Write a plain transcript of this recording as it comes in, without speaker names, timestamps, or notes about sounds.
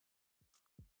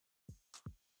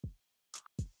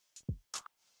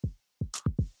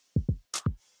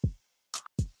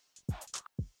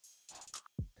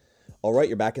All right,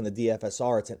 you're back in the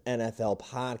DFSR. It's an NFL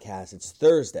podcast. It's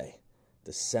Thursday,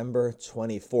 December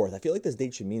 24th. I feel like this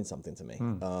date should mean something to me.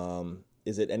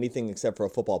 Is it anything except for a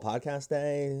football podcast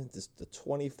day? Just the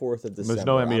 24th of December. There's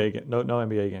no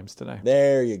NBA games today.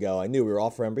 There you go. I knew we were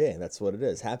off for NBA. That's what it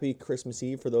is. Happy Christmas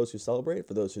Eve for those who celebrate.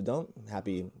 For those who don't,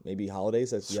 happy maybe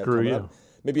holidays that you have coming up.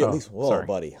 Maybe at least. Whoa, sorry.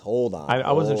 Buddy, hold on.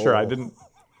 I wasn't sure. I didn't.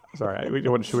 Sorry.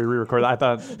 Should we re-record? I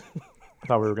thought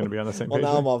we were going to be on the same page.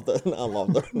 Well, now I'm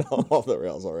off the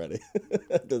rails already.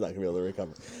 They're not going to be able to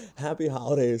recover. Happy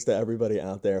holidays to everybody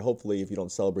out there. Hopefully, if you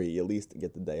don't celebrate, you at least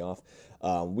get the day off.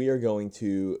 We are going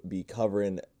to be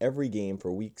covering every game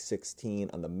for Week 16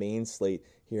 on the main slate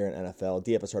here in NFL.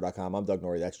 DFSR.com. I'm Doug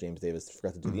Norrie. That's James Davis.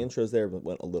 Forgot to do the intros there, but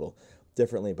went a little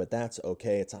differently, but that's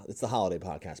okay. It's the holiday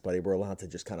podcast, buddy. We're allowed to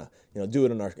just kind of do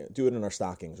it in our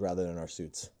stockings rather than our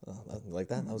suits. Like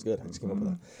that was good. I just came up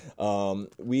with that.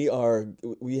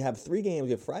 We have 3 games.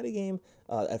 We have Friday game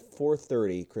at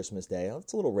 4:30 Christmas Day.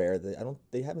 It's a little rare.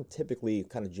 They haven't typically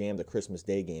kind of jammed a Christmas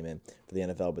Day game in for the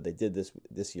NFL, but they did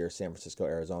this year. San Francisco,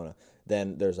 Arizona.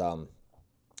 Then there's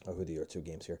who do your 2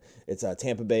 games here? It's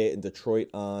Tampa Bay and Detroit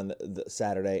on the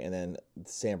Saturday, and then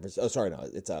San Francisco. Oh, sorry, no,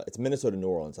 it's Minnesota, New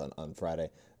Orleans on Friday.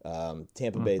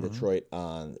 Tampa Bay, Detroit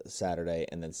on Saturday,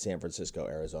 and then San Francisco,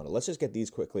 Arizona. Let's just get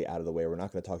these quickly out of the way. We're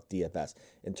not going to talk DFS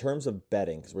in terms of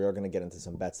betting because we are going to get into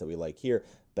some bets that we like here.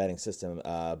 Betting system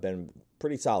been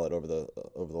pretty solid over the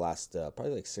last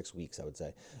probably like 6 weeks, I would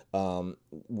say.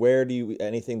 Where do you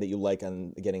anything that you like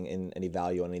on getting in any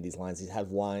value on any of these lines?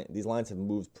 These lines have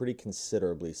moved pretty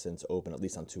considerably since open, at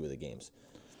least on 2 of the games.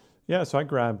 Yeah, so I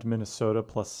grabbed Minnesota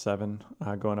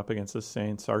 +7 going up against the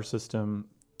Saints. Our system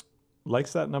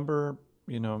likes that number,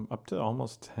 up to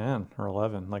almost 10 or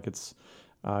 11. Like it's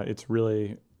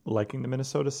really liking the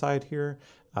Minnesota side here.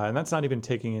 And that's not even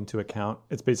taking into account.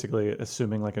 It's basically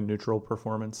assuming like a neutral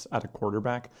performance at a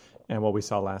quarterback. And what we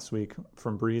saw last week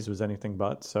from Breeze was anything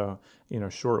but. So,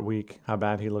 short week, how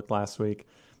bad he looked last week.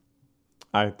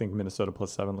 I think Minnesota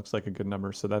 +7 looks like a good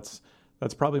number. So that's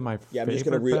probably my favorite. Yeah, I'm just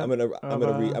going to read. I'm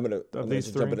going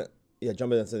to jump in. Yeah,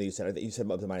 jump into something you said. You said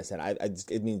up to -10. I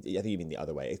think you mean the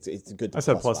other way. It's good. I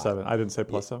said +7. I didn't say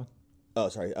 +7. Oh,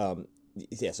 sorry.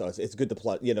 Yeah, so it's good to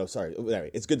plus. Sorry.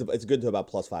 Anyway, it's good to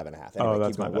about +5.5. Anyway, oh,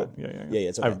 that's my bad. Yeah.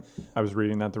 It's okay. I was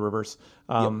reading that the reverse.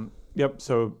 Yep.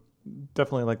 So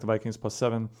definitely like the Vikings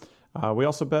 +7. We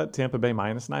also bet Tampa Bay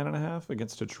 -9.5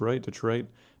 against Detroit. Detroit,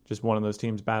 just one of those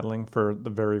teams battling for the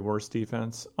very worst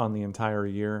defense on the entire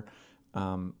year.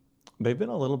 They've been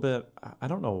a little bit, I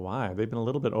don't know why, they've been a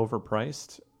little bit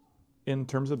overpriced in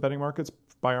terms of betting markets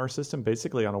by our system,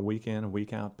 basically on a week in,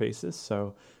 week out basis.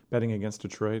 So betting against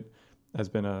Detroit has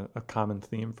been a common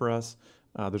theme for us.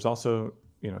 There's also,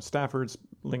 Stafford's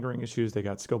lingering issues. They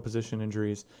got skill position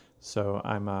injuries. So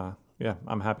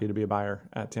I'm happy to be a buyer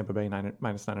at Tampa Bay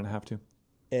 -9.5 too.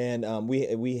 And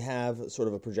we have sort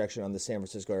of a projection on the San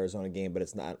Francisco-Arizona game, but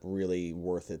it's not really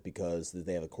worth it because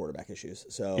they have the quarterback issues.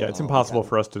 So yeah, it's impossible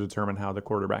for us to determine how the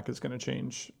quarterback is going to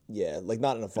change. Yeah, like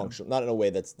not in a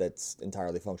way that's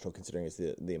entirely functional, considering it's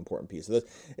the important piece. So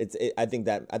I think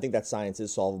that science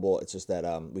is solvable. It's just that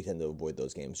we tend to avoid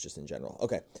those games just in general.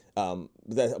 Okay. By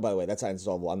the way, that science is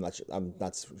solvable. I'm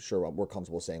not sure we're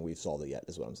comfortable saying we've solved it yet.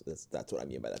 That's what I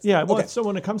mean by that. Yeah. Well, okay. So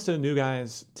when it comes to new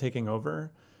guys taking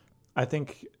over, I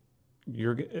think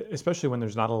especially when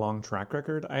there's not a long track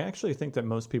record, I actually think that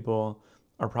most people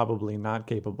are probably not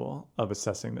capable of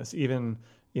assessing this. Even,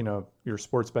 your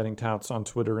sports betting touts on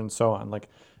Twitter and so on. Like,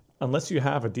 unless you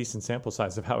have a decent sample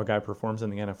size of how a guy performs in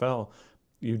the NFL,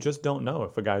 you just don't know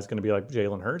if a guy's going to be like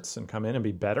Jalen Hurts and come in and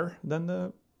be better than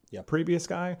the previous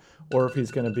guy, or if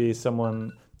he's going to be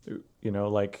someone,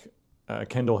 like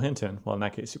Kendall Hinton. Well, in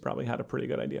that case, you probably had a pretty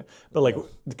good idea. But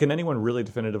can anyone really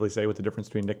definitively say what the difference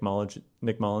between Nick Mullins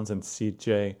and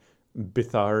CJ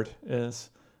Beathard is?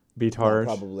 Beathard?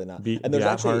 No, probably not. And there's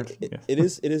actually, it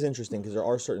is interesting because there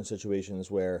are certain situations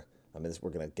where, we're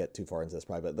going to get too far into this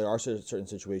probably, but there are certain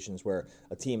situations where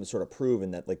a team has sort of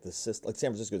proven that like San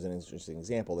Francisco is an interesting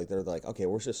example. Like they're like, okay,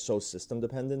 we're just so system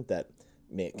dependent that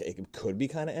it could be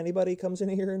kind of anybody comes in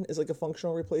here and is like a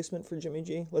functional replacement for Jimmy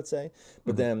G, let's say.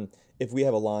 But then if we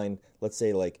have a line, let's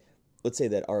say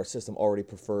that our system already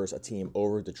prefers a team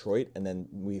over Detroit, and then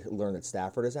we learn that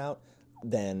Stafford is out,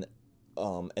 then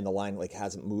and the line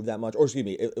hasn't moved that much, or excuse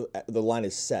me, the line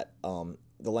is set.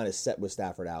 The line is set with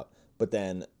Stafford out, but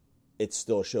then it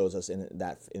still shows us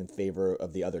in favor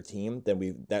of the other team.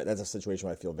 Then that's a situation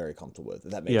where I feel very comfortable with.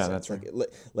 If that makes sense. That's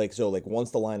right. So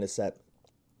once the line is set,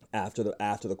 after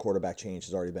the quarterback change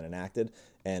has already been enacted,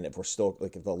 and if we're still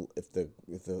like if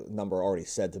the number already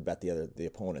said to bet the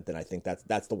opponent, then I think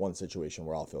that's the one situation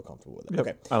where I'll feel comfortable with it. Yep,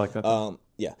 okay, I like that.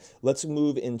 Yeah, let's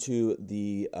move into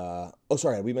the.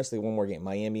 We missed one more game.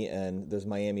 Miami and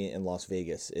Las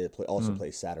Vegas. It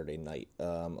plays Saturday night.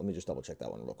 Let me just double check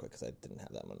that one real quick because I didn't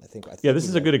have that one. I think this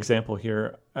is a good example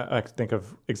here. I think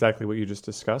of exactly what you just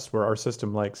discussed, where our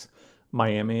system likes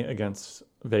Miami against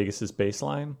Vegas's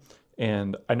baseline.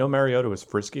 And I know Mariota was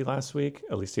frisky last week.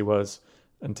 At least he was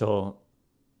until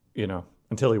he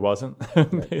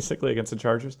wasn't, basically, against the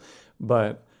Chargers.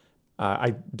 But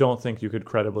I don't think you could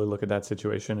credibly look at that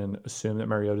situation and assume that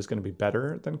Mariota is going to be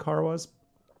better than Carr was.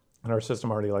 And our system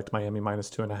already liked Miami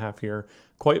 -2.5 here,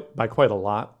 by quite a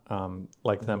lot,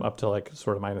 like them up to like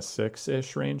sort of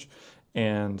 -6-ish range.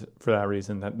 And for that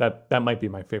reason, that might be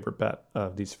my favorite bet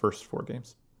of these first 4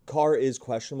 games. Carr is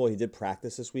questionable. He did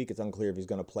practice this week. It's unclear if he's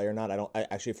going to play or not.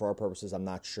 Actually, for our purposes, I'm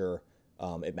not sure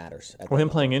it matters. Him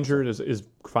playing injured is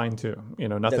fine too.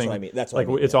 Nothing. That's what I mean. That's what I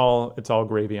mean. It's all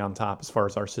gravy on top as far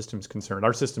as our system's concerned.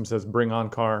 Our system says bring on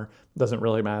Carr. Doesn't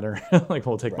really matter.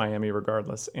 We'll take Miami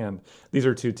regardless. And these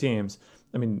are 2 teams.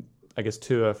 I mean, I guess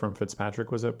Tua from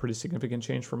Fitzpatrick was a pretty significant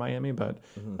change for Miami, but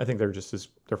I think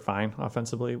they're fine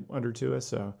offensively under Tua.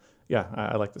 So yeah,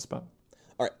 I like the spot.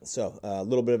 All right, so a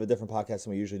little bit of a different podcast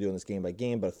than we usually do in this game by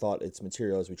game, but I thought it's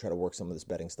material as we try to work some of this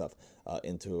betting stuff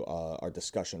into our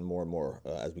discussion more and more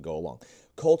as we go along.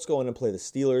 Colts go in and play the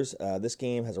Steelers. This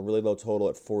game has a really low total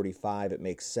at 45. It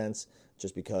makes sense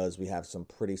just because we have some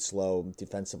pretty slow,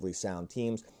 defensively sound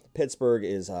teams. Pittsburgh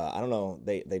is, I don't know,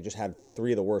 they just had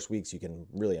 3 of the worst weeks you can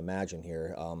really imagine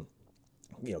here.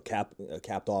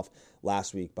 Capped off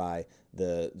last week by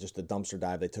the dumpster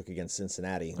dive they took against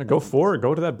Cincinnati. Go forward.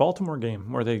 Go to that Baltimore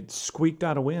game where they squeaked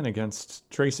out a win against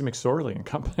Tracy McSorley and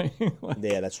company.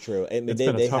 Yeah, that's true. Been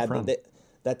a tough run.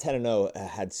 That 10-0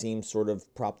 had seemed sort of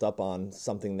propped up on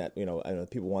something that I know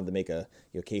people wanted to make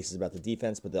cases about the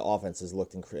defense, but the offense has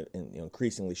looked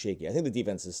increasingly shaky. I think the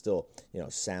defense is still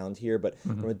sound here, but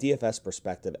from a DFS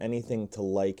perspective, anything to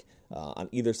like on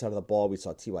either side of the ball. We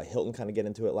saw T.Y. Hilton kind of get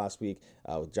into it last week.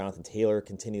 Jonathan Taylor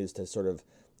continues to sort of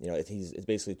it's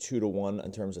basically 2-1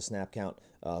 in terms of snap count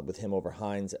with him over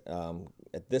Hines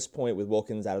at this point with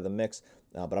Wilkins out of the mix,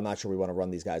 but I'm not sure we want to run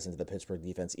these guys into the Pittsburgh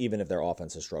defense, even if their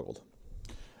offense has struggled.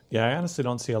 Yeah, I honestly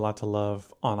don't see a lot to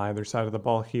love on either side of the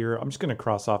ball here. I'm just going to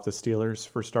cross off the Steelers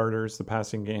for starters. The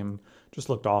passing game just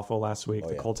looked awful last week.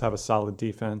 The Colts have a solid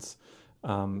defense.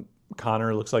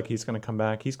 Connor looks like he's going to come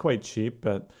back. He's quite cheap,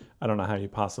 but I don't know how you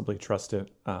possibly trust it.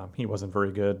 He wasn't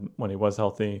very good when he was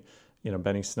healthy.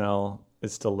 Benny Snell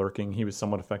is still lurking. He was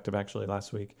somewhat effective actually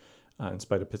last week in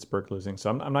spite of Pittsburgh losing. So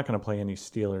I'm not going to play any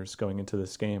Steelers going into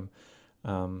this game.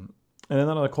 And then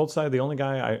on the Colts side, the only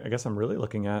guy I guess I'm really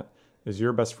looking at is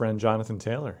your best friend, Jonathan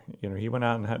Taylor. He went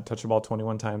out and had touched the ball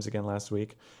 21 times again last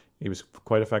week. He was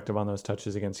quite effective on those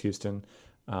touches against Houston.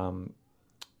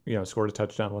 Scored a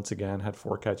touchdown once again, had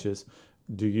 4 catches.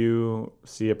 Do you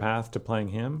see a path to playing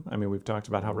him? I mean, we've talked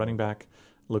about how running back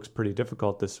looks pretty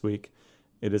difficult this week.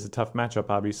 It is a tough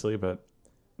matchup, obviously, but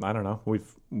I don't know. We've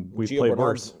played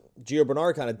worse. Gio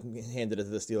Bernard kind of handed it to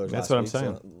the Steelers That's last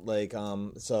what week.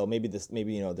 I'm saying. So maybe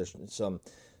there's some.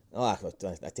 Oh,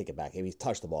 I take it back. He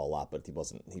touched the ball a lot, but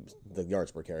the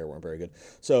yards per carry weren't very good.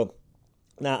 So,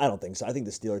 I don't think so. I think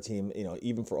the Steeler team,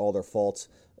 even for all their faults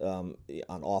on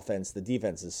offense, the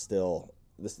defense is still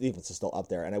up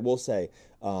there. And I will say,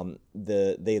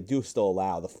 they do still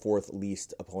allow the 4th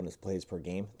least opponents plays per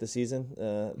game this season.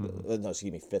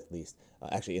 Fifth least.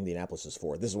 Actually, Indianapolis is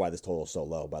 4th. This is why this total is so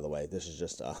low, by the way. This is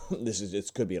just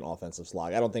it could be an offensive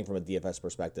slog. I don't think from a DFS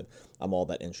perspective I'm all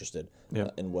that interested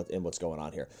in what's going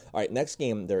on here. All right, next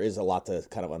game there is a lot to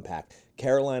kind of unpack.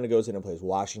 Carolina goes in and plays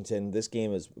Washington. This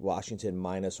game is Washington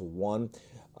 -1.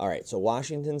 All right, so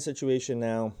Washington's situation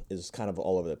now is kind of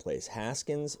all over the place.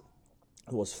 Haskins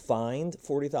was fined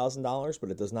 $40,000,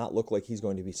 but it does not look like he's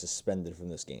going to be suspended from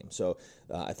this game. So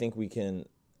I think we can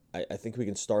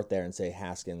start there and say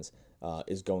Haskins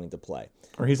is going to play,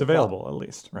 or he's available at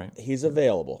least, right? He's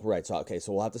available, right? So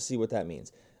so we'll have to see what that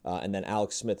means. And then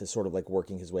Alex Smith is sort of like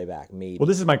working his way back. Maybe. Well,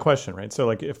 this is my question, right? So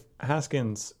if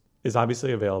Haskins is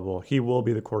obviously available, he will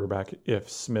be the quarterback if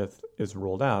Smith is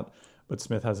ruled out. But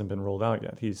Smith hasn't been ruled out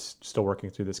yet. He's still working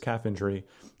through this calf injury.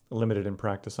 Limited in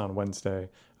practice on Wednesday.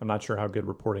 I'm not sure how good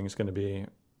reporting is going to be,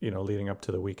 leading up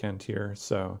to the weekend here.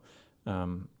 So,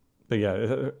 but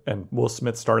yeah, and will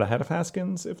Smith start ahead of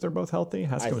Haskins if they're both healthy?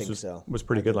 Haskins was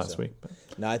pretty good last week. But.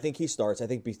 No, I think he starts. I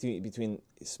think between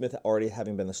Smith already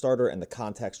having been the starter and the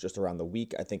context just around the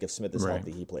week, I think if Smith is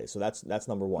healthy, he plays. So that's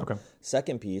number one. Okay.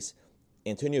 Second piece,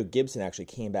 Antonio Gibson actually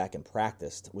came back and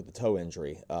practiced with the toe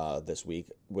injury this week,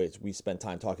 which we spent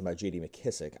time talking about J.D.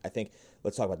 McKissic. I think,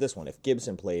 let's talk about this one. If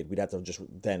Gibson played, we'd have to just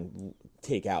then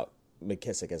take out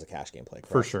McKissic as a cash game play,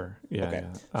 correct? For sure. Yeah. Okay.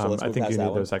 Yeah. So let's I move think past you that need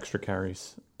one. those extra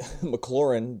carries.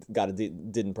 McLaurin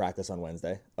didn't practice on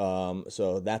Wednesday,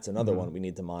 so that's another one we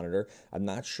need to monitor. I'm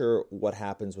not sure what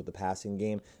happens with the passing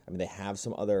game. I mean, they have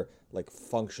some other like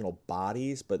functional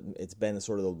bodies, but it's been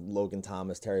sort of the Logan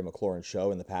Thomas, Terry McLaurin show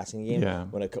in the passing game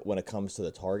when it comes to the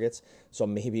targets. So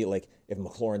maybe like if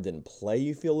McLaurin didn't play,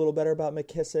 you feel a little better about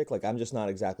McKissic. Like I'm just not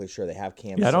exactly sure. They have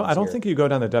Cam. Yeah, I don't here. think you go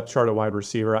down the depth chart at wide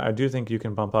receiver. I do think you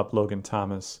can bump up Logan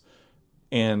Thomas,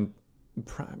 and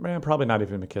probably not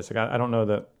even McKissic. I don't know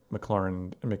that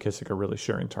McLaurin and McKissic are really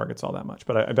sharing targets all that much,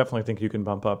 but I definitely think you can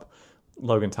bump up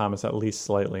Logan Thomas at least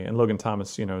slightly. And Logan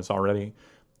Thomas, is already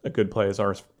a good play as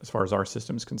far as our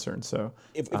system is concerned. So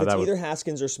if it's either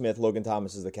Haskins or Smith, Logan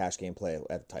Thomas is the cash game play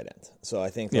at tight end. So I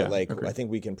think that I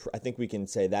think we can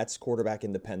say that's quarterback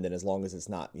independent as long as it's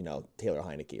not Taylor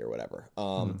Heineke or whatever.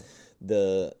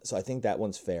 So I think that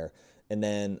one's fair. And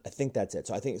then I think that's it.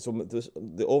 So I think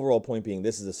the overall point being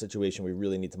this is a situation we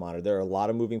really need to monitor. There are a lot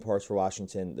of moving parts for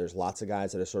Washington. There's lots of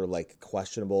guys that are sort of like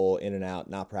questionable, in and out,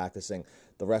 not practicing.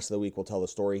 The rest of the week we'll tell the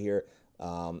story here.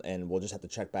 And we'll just have to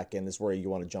check back in. This is where you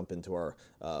want to jump into our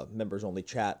members-only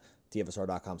chat,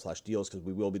 dfsr.com/deals, because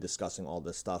we will be discussing all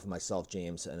this stuff. Myself,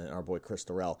 James, and our boy Chris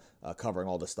Durrell covering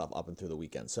all this stuff up and through the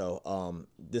weekend. So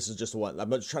this is just one.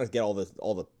 I'm just trying to get all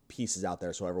the pieces out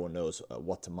there so everyone knows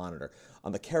what to monitor.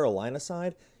 On the Carolina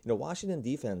side, Washington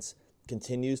defense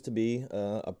continues to be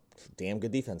a damn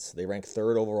good defense. They rank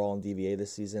third overall in DVA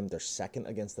this season. They're second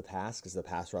against the pass because the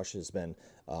pass rush has been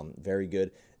very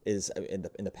good. Is in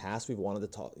the past we've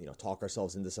wanted to talk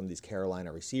ourselves into some of these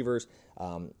Carolina receivers.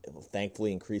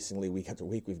 Thankfully, increasingly week after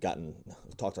week we've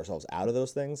talked ourselves out of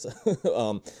those things.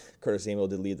 Curtis Samuel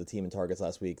did lead the team in targets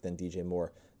last week, then DJ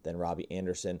Moore, then Robbie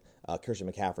Anderson.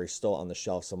 Christian McCaffrey still on the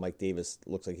shelf, so Mike Davis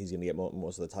looks like he's going to get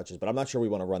most of the touches. But I'm not sure we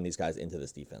want to run these guys into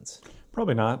this defense.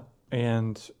 Probably not.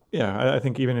 And I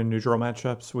think even in neutral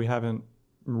matchups we haven't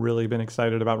really been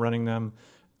excited about running them.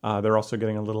 They're also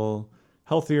getting a little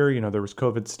healthier. There was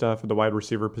COVID stuff at the wide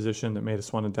receiver position that made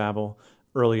us want to dabble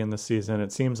early in the season.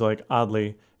 It seems like,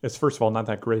 oddly, it's first of all not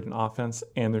that great an offense,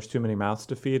 and there's too many mouths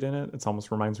to feed in it. It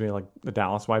almost reminds me of like the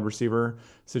Dallas wide receiver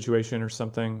situation or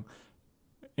something.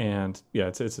 And yeah,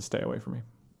 it's a stay away for me.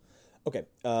 Okay,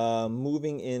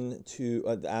 moving into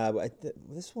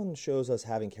this one shows us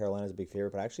having Carolina as a big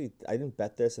favorite, but actually I didn't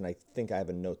bet this, and I think I have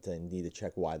a note to need to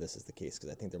check why this is the case because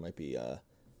I think there might be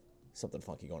something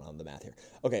funky going on in the math here.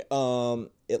 Okay,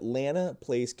 Atlanta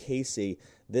plays KC.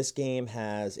 This game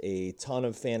has a ton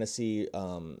of fantasy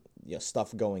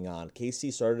stuff going on.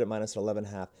 KC started at minus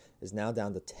 11.5, is now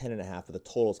down to 10.5, but the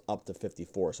total's up to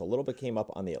 54. So a little bit came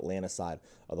up on the Atlanta side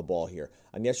of the ball here.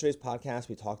 On yesterday's podcast,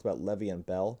 we talked about Le'Veon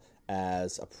Bell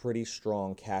as a pretty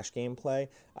strong cash game play.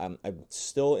 I'm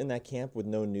still in that camp with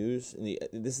no news.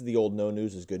 This is the old no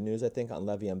news is good news, I think, on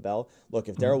Le'Veon Bell. Look,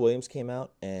 if Darrell Williams came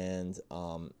out and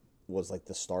was like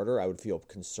the starter, I would feel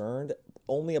concerned.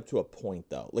 Only up to a point,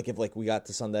 though. Like if we got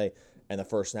to Sunday and the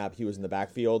first snap he was in the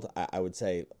backfield, I would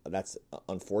say that's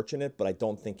unfortunate, but I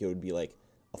don't think it would be like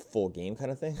a full game kind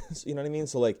of thing. You know what I mean?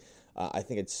 So I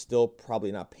think it's still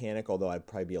probably not panic, although I'd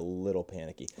probably be a little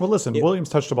panicky. Well, listen, Williams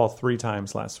touched the ball 3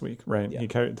 times last week, right? Yeah. He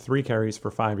carried 3 carries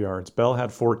for 5 yards. Bell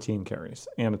had 14 carries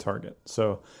and a target.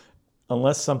 So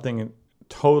unless something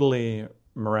totally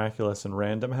miraculous and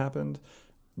random happened,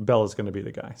 Bell is going to be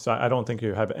the guy. So I don't think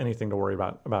you have anything to worry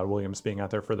about Williams being out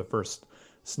there for the first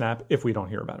snap if we don't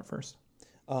hear about it first.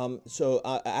 So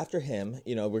after him,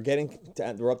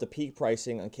 we're up to peak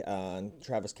pricing on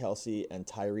Travis Kelce and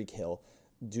Tyreek Hill.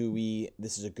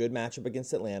 This is a good matchup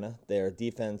against Atlanta. Their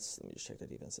defense, let me just check their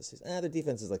defense this season. Their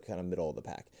defense is like kind of middle of the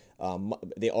pack.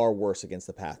 They are worse against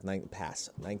the pass,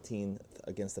 19th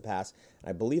against the pass. And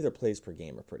I believe their plays per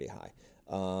game are pretty high.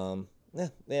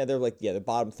 They're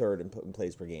bottom third in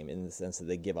plays per game in the sense that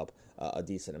they give up a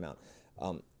decent amount.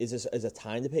 Is it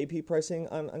time to pay peak pricing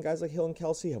on guys like Hill and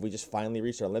Kelce? Have we just finally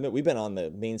reached our limit? We've been on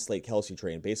the main slate Kelce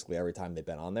train basically every time they've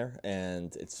been on there,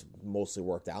 and it's mostly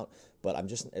worked out. But I'm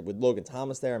just with Logan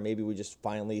Thomas there, maybe we just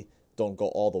finally don't go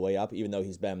all the way up, even though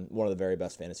he's been one of the very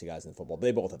best fantasy guys in football.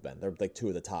 They both have been. They're like 2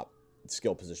 of the top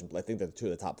skill position. I think they're 2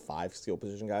 of the top 5 skill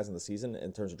position guys in the season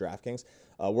in terms of DraftKings.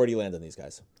 Where do you land on these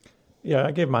guys? Yeah,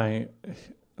 I gave my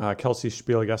Kelce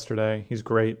spiel yesterday. He's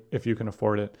great if you can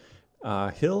afford it.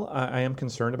 Hill, I am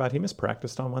concerned about. He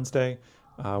mispracticed on Wednesday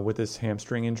with his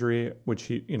hamstring injury,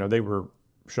 which they were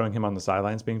showing him on the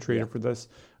sidelines being treated for this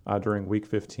during week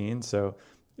 15. So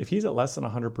if he's at less than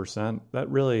 100%, that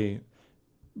really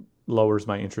lowers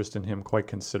my interest in him quite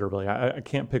considerably. I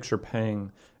can't picture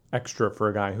paying extra for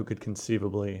a guy who could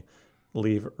conceivably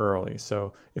leave early.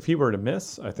 So if he were to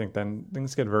miss, I think then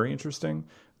things get very interesting.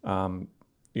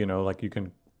 Like you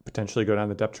can potentially go down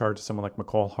the depth chart to someone like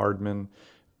McCall Hardman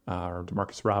or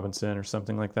Demarcus Robinson or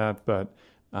something like that. But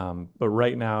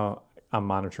right now I'm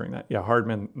monitoring that. Yeah,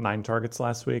 Hardman, 9 targets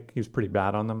last week. He was pretty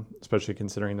bad on them, especially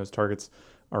considering those targets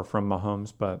are from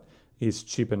Mahomes. But he's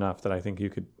cheap enough that I think you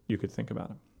could think about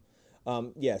him.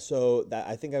 So that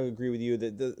I think I would agree with you.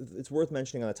 It's worth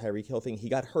mentioning on the Tyreek Hill thing. He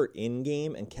got hurt in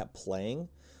game and kept playing.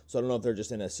 So I don't know if they're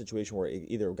just in a situation where it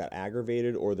either got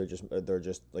aggravated or they're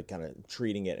just like kind of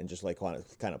treating it and just like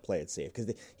kind of play it safe,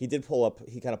 because he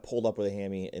kind of pulled up with a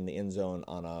hammy in the end zone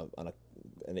on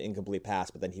an incomplete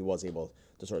pass, but then he was able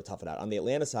to sort of tough it out. On the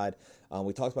Atlanta side,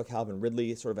 we talked about Calvin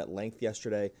Ridley sort of at length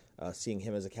yesterday, seeing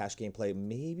him as a cash game play.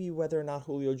 Maybe whether or not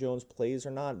Julio Jones plays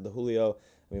or not.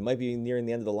 Might be nearing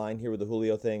the end of the line here with the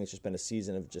Julio thing. It's just been a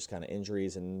season of just kind of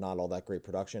injuries and not all that great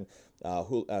production.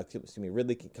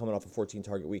 Ridley coming off a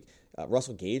 14-target week.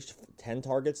 Russell Gage, 10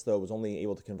 targets, though was only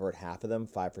able to convert half of them,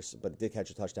 but did catch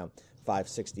a touchdown,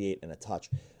 568 and a touch.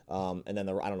 And then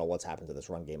I don't know what's happened to this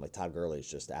run game. Like Todd Gurley is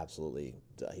just absolutely,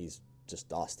 he's just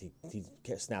dust. He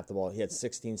snapped the ball. He had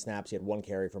 16 snaps. He had 1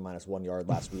 carry for -1 yard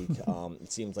last week.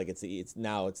 It seems like it's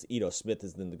Ito Smith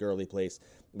is in the Gurley place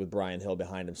with Brian Hill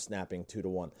behind him snapping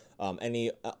 2-1.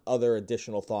 Any other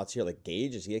additional thoughts here? Like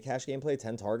Gage, is he a cash game play?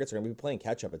 10 targets. They're going to be playing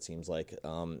catch up. It seems like.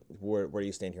 Where do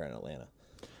you stand here in Atlanta?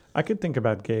 I could think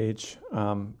about Gage.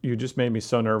 You just made me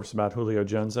so nervous about Julio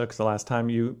Jones because the last time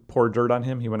you poured dirt on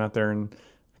him, he went out there and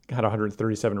had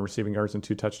 137 receiving yards and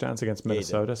 2 touchdowns against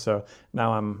Minnesota. So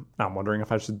now I'm wondering if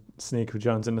I should sneak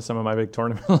Jones into some of my big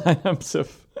tournament lineups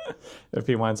if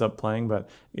he winds up playing. But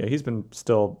yeah, he's been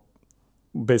still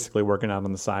basically working out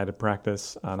on the side of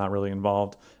practice, not really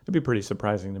involved. It'd be pretty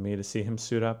surprising to me to see him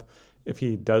suit up. If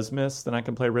he does miss, then I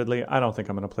can play Ridley. I don't think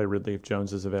I'm going to play Ridley if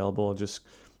Jones is available, just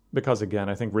because, again,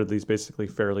 I think Ridley's basically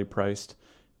fairly priced,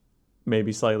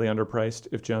 maybe slightly underpriced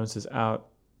if Jones is out,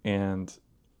 and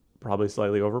probably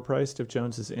slightly overpriced if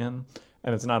Jones is in.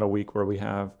 And it's not a week where we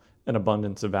have an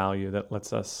abundance of value that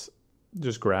lets us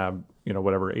just grab,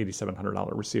 whatever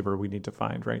 $8,700 receiver we need to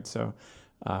find, right? So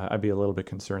I'd be a little bit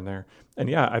concerned there. And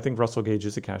yeah, I think Russell Gage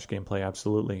is a cash game play,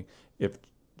 absolutely, if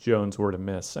Jones were to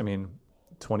miss.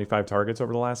 25 targets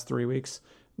over the last 3 weeks,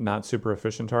 not super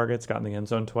efficient targets, got in the end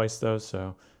zone twice though.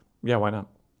 So yeah, why not?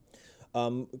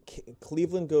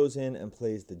 Cleveland goes in and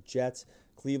plays the Jets.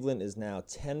 Cleveland is now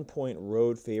 10-point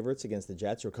road favorites against the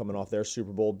Jets, who are coming off their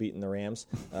Super Bowl beating the Rams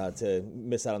to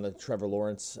miss out on the Trevor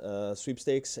Lawrence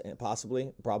sweepstakes,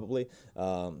 probably.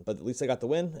 But at least they got the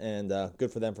win, and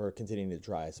good for them for continuing to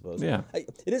try, I suppose. Yeah.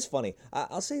 It is funny.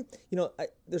 I'll say,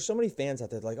 there's so many fans out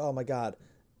there like, oh my God,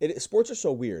 sports are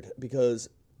so weird, because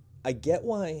I get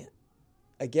why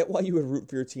you would root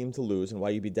for your team to lose and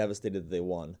why you'd be devastated that they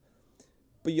won.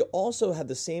 But you also have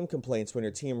the same complaints when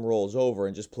your team rolls over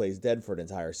and just plays dead for an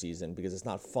entire season, because it's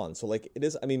not fun. So, it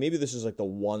is, maybe this is like the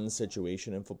one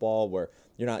situation in football where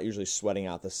you're not usually sweating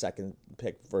out the second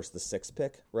pick versus the 6th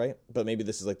pick, right? But maybe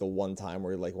this is like the one time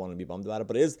where you want to be bummed about it.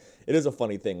 But it is a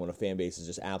funny thing when a fan base is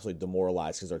just absolutely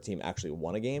demoralized because their team actually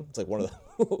won a game. It's like one of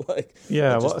the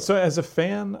yeah. So as a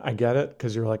fan, I get it,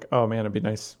 because you're like, oh man, it'd be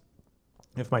nice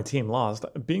if my team lost.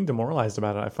 Being demoralized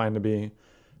about it, I find to be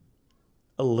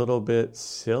a little bit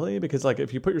silly, because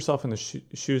if you put yourself in the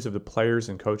shoes of the players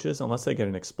and coaches, unless they get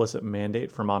an explicit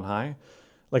mandate from on high,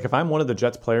 if I'm one of the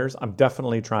Jets players, I'm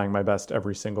definitely trying my best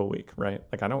every single week, right?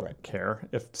 I don't care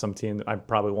if some team that I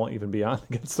probably won't even be on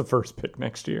gets the first pick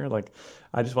next year.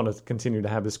 I just want to continue to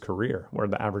have this career where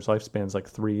the average lifespan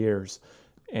is 3 years,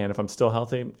 and if I'm still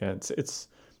healthy, it's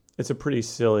a pretty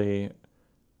silly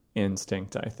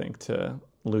instinct, I think, to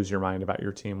lose your mind about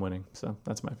your team winning. So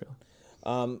that's my feeling.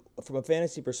 From a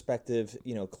fantasy perspective,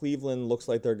 Cleveland looks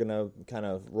like they're going to kind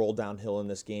of roll downhill in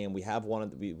this game. We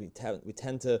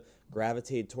tend to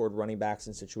gravitate toward running backs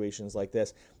in situations like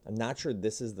this. I'm not sure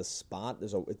this is the spot.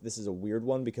 This is a weird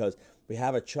one, because we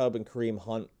have a Chubb and Kareem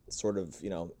Hunt sort of,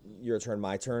 your turn,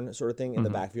 my turn sort of thing in the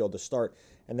backfield to start.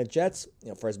 And the Jets,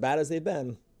 for as bad as they've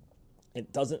been,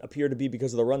 it doesn't appear to be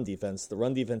because of the run defense. The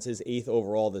run defense is 8th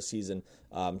overall this season,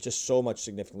 just so much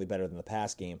significantly better than the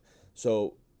pass game.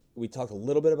 So we talked a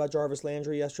little bit about Jarvis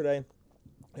Landry yesterday.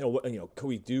 Could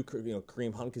we do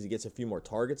Kareem Hunt because he gets a few more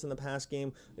targets in the pass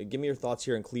game? Give me your thoughts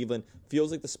here in Cleveland.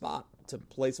 Feels like the spot to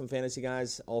play some fantasy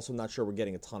guys. Also, not sure we're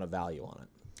getting a ton of value on it.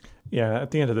 Yeah,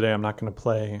 at the end of the day, I'm not going to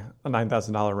play a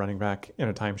 $9,000 running back in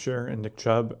a timeshare in Nick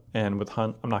Chubb, and with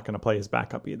Hunt, I'm not going to play his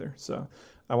backup either. So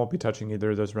I won't be touching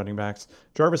either of those running backs.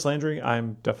 Jarvis Landry,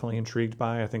 I'm definitely intrigued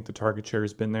by. I think the target share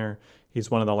has been there. He's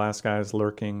one of the last guys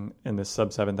lurking in this sub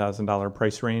 $7,000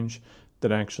 price range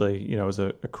that actually, is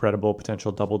a credible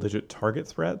potential double-digit target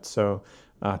threat. So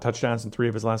touchdowns in 3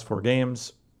 of his last 4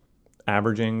 games,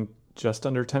 averaging just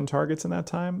under 10 targets in that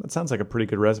time. That sounds like a pretty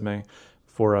good resume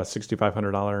for a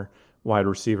 $6,500 wide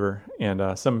receiver,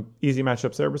 and some easy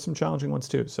matchups there, but some challenging ones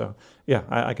too. So yeah,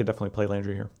 I could definitely play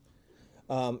Landry here.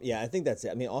 I think that's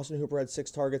it. I mean, Austin Hooper had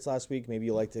 6 targets last week. Maybe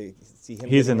you like to see him.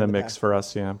 He's in the mix for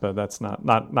us, yeah, but that's not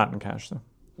in cash though.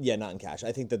 Yeah, not in cash.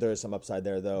 I think that there is some upside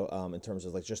there, though, in terms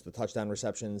of like just the touchdown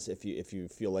receptions. If you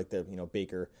feel like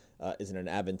Baker is in an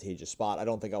advantageous spot, I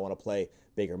don't think I want to play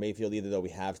Baker Mayfield either. Though we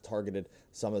have targeted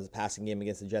some of the passing game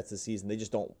against the Jets this season, they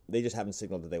just haven't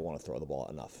signaled that they want to throw the ball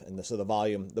enough, and so the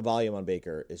volume on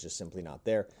Baker is just simply not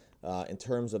there. In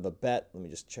terms of a bet, let me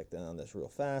just check down on this real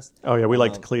fast. Oh yeah, we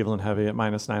liked Cleveland heavy at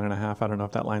 -9.5. I don't know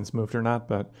if that line's moved or not,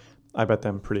 but I bet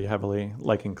them pretty heavily,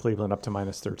 liking Cleveland up to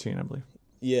 -13, I believe.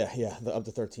 Yeah, up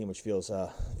to 13, which feels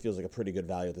like a pretty good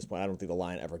value at this point. I don't think the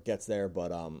line ever gets there, but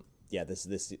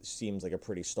this seems like a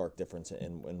pretty stark difference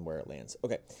in where it lands.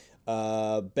 Okay,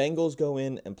 Bengals go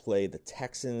in and play the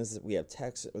Texans. We have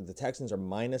the Texans are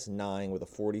 -9 with a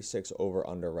 46 over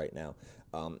under right now.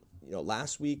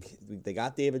 Last week they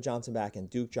got David Johnson back and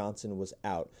Duke Johnson was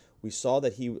out. We saw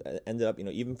that he ended up,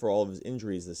 even for all of his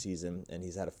injuries this season, and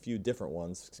he's had a few different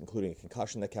ones, including a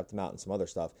concussion that kept him out and some other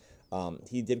stuff.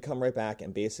 He did come right back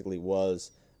and basically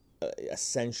was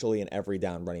essentially an every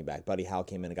down running back. Buddy Howell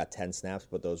came in and got 10 snaps,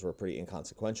 but those were pretty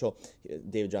inconsequential.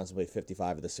 David Johnson played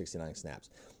 55 of the 69 snaps.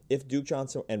 If Duke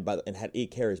Johnson and had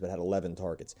 8 carries but had 11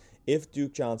 targets. If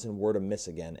Duke Johnson were to miss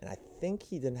again, and I think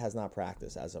he has not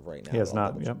practiced as of right now. He has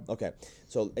not. Yep. Okay,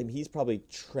 so he's probably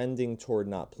trending toward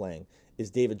not playing. Is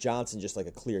David Johnson just like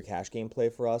a clear cash game play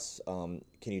for us? Can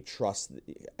you trust?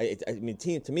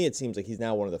 To me, it seems like he's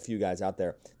now one of the few guys out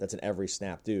there that's an every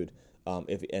snap dude. And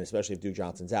especially if Duke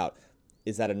Johnson's out,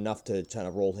 is that enough to kind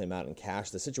of roll him out in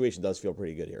cash? The situation does feel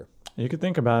pretty good here. You could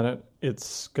think about it.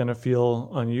 It's going to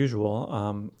feel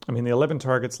unusual. The 11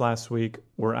 targets last week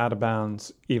were out of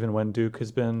bounds, even when Duke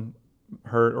has been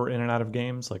hurt or in and out of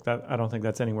games like that. I don't think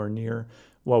that's anywhere near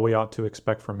what we ought to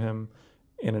expect from him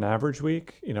in an average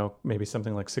week. Maybe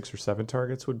something like 6 or 7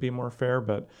 targets would be more fair,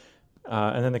 but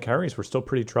and then the carries were still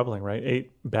pretty troubling, right?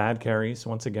 8 bad carries,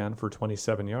 once again, for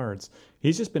 27 yards.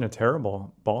 He's just been a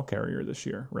terrible ball carrier this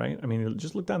year, right?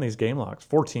 Just look down these game logs.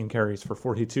 14 carries for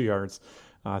 42 yards,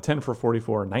 10 for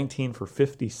 44, 19 for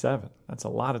 57. That's a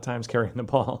lot of times carrying the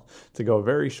ball to go a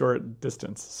very short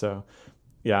distance. So,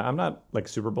 yeah, I'm not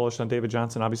super bullish on David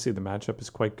Johnson. Obviously, the matchup is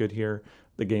quite good here.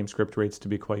 The game script rates to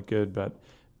be quite good, but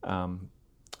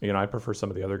I prefer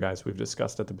some of the other guys we've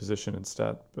discussed at the position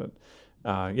instead. But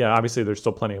obviously there's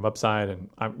still plenty of upside, and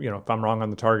if I'm wrong on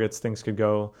the targets, things could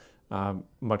go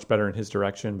much better in his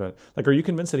direction. But are you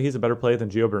convinced that he's a better play than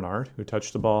Gio Bernard, who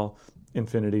touched the ball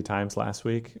infinity times last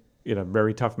week in a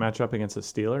very tough matchup against the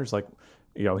Steelers?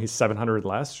 He's 700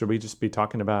 less. Should we just be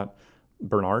talking about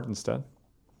Bernard instead?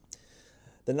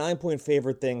 The 9-point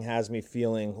favorite thing has me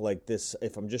feeling like this.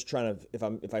 If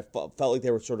I felt like they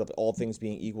were sort of all things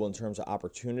being equal in terms of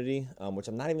opportunity, which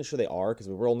I'm not even sure they are, because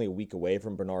we were only a week away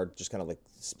from Bernard just kind of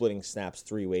splitting snaps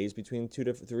 3 ways between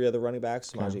 3 other running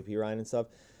backs, Samaje Perine and stuff.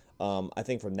 I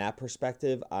think from that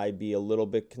perspective, I'd be a little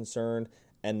bit concerned.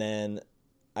 And then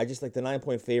I just the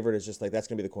 9-point favorite is just that's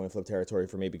going to be the coin flip territory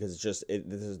for me, because it's just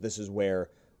this is where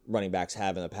running backs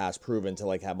have in the past proven to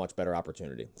have much better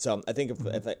opportunity. So I think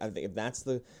if that's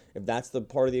the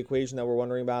part of the equation that we're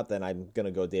wondering about, then I'm going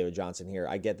to go David Johnson here.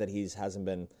 I get that hasn't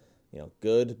been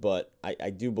good, but I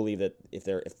do believe that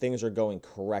if things are going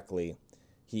correctly,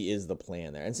 he is the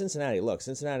plan there. And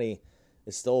Cincinnati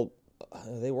is still.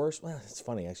 Are they worse? Well, it's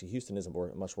funny, actually. Houston is a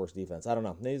much worse defense. I don't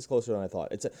know. Maybe it's closer than I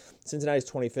thought. Cincinnati's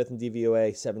 25th in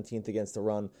DVOA, 17th against the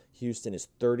run. Houston is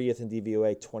 30th in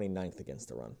DVOA, 29th against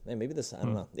the run. And maybe this, I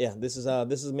don't know. Yeah, this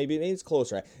is maybe it's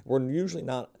closer. We're usually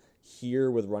not here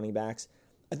with running backs.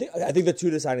 I think the 2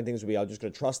 deciding things would be I'm just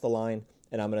going to trust the line,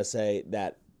 and I'm going to say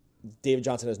that David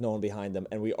Johnson has no one behind them,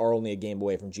 and we are only a game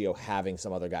away from Gio having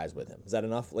some other guys with him. Is that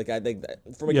enough? I think that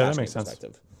from a cash game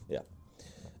perspective. Yeah.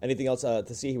 Anything else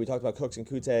to see here? We talked about Cooks and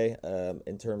Kute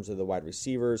in terms of the wide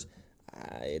receivers.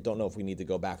 I don't know if we need to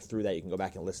go back through that. You can go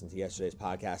back and listen to yesterday's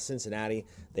podcast. Cincinnati,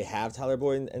 they have Tyler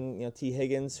Boyd and T.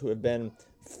 Higgins, who have been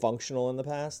functional in the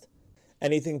past.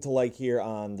 Anything to like here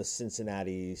on the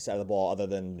Cincinnati side of the ball other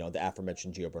than the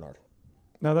aforementioned Gio Bernard?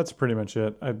 No, that's pretty much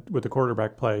it. With the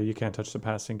quarterback play, you can't touch the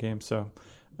passing game. So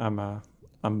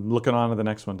I'm looking on to the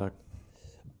next one, Doug.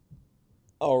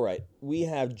 All right, we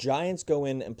have Giants go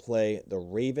in and play the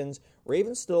Ravens.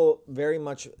 Ravens still very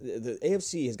much, the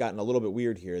AFC has gotten a little bit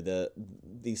weird here.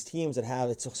 These teams that have,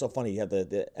 it's so funny, you have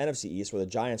the NFC East where the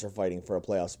Giants are fighting for a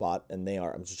playoff spot, and they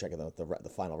are, I'm just checking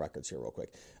the final records here real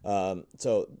quick.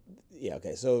 So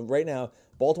right now,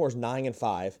 Baltimore's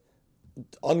 9-5.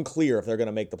 Unclear if they're going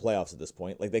to make the playoffs at this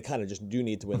point. Like, they kind of just do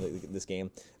need to win this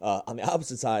game. On the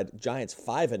opposite side, Giants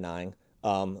 5-9.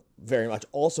 Very much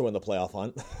also in the playoff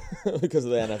hunt because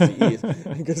of the NFC East.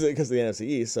 because of the NFC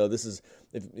East. So this is,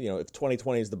 if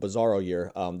 2020 is the bizarro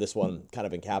year, this one kind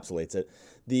of encapsulates it.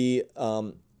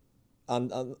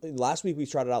 Last week we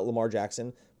trotted out Lamar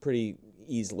Jackson pretty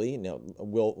easily,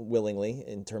 willingly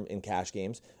in cash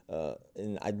games,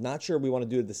 and I'm not sure we want to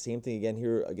do the same thing again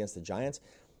here against the Giants.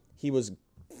 He was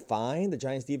fine. The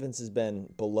Giants defense has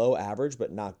been below average,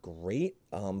 but not great.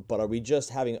 But are we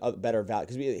just having a better value?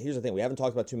 Because here's the thing. We haven't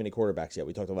talked about too many quarterbacks yet.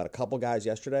 We talked about a couple guys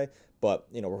yesterday, but,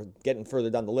 we're getting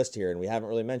further down the list here, and we haven't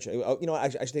really mentioned. I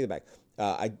should take it back.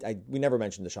 We never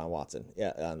mentioned Deshaun Watson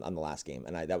on the last game,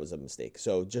 and that was a mistake.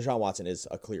 So Deshaun Watson is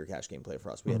a clear cash game play for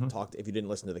us. We had talked. If you didn't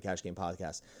listen to the Cash Game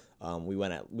podcast, we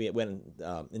went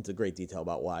into great detail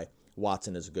about why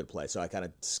Watson is a good play. So I kind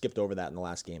of skipped over that in the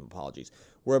last game. Apologies.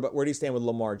 Where do you stand with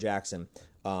Lamar Jackson?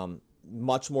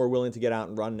 Much more willing to get out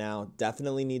and run now.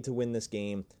 Definitely need to win this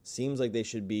game. Seems like they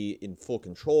should be in full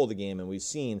control of the game, and we've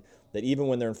seen that even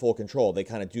when they're in full control, they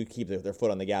kind of do keep their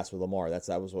foot on the gas with Lamar.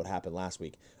 That was what happened last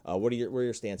week. What are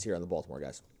your stance here on the Baltimore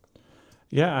guys?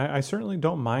 Yeah, I certainly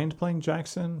don't mind playing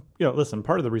Jackson. Listen,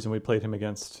 part of the reason we played him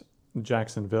against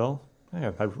Jacksonville,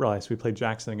 I realized we played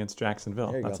Jackson against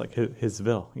Jacksonville. That's go. Like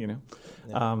hisville,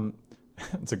 Yeah.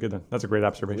 That's a good one. That's a great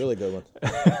observation. Really good one.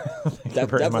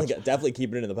 Definitely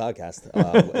keep it in the podcast.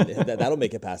 That'll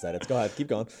make it past that. Go ahead. Keep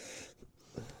going.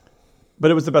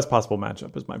 But it was the best possible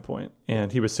matchup is my point.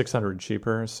 And he was 600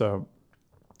 cheaper. So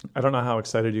I don't know how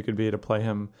excited you could be to play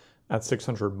him at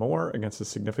 600 more against a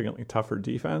significantly tougher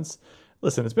defense.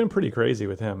 Listen, it's been pretty crazy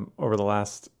with him over the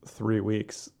last 3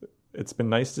 weeks. It's been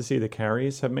nice to see the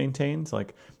carries have maintained,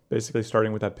 like basically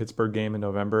starting with that Pittsburgh game in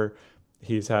November.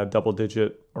 He's had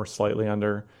double-digit or slightly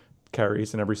under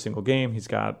carries in every single game. He's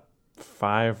got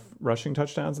 5 rushing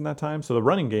touchdowns in that time. So the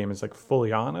running game is like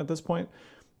fully on at this point.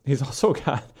 He's also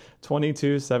got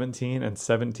 22, 17, and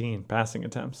 17 passing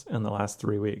attempts in the last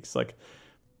 3 weeks. Like,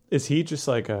 is he just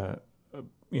like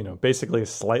basically a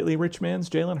slightly rich man's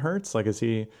Jalen Hurts? Like, is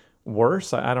he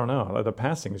worse? I don't know. The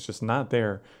passing is just not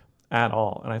there at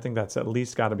all. And I think that's at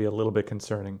least got to be a little bit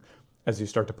concerning as you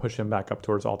start to push him back up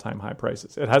towards all-time high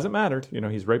prices. It hasn't mattered.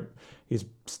 He's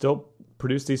still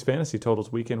produced these fantasy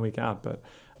totals week in, week out, but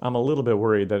I'm a little bit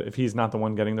worried that if he's not the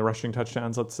one getting the rushing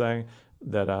touchdowns, let's say,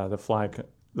 that the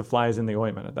fly is in the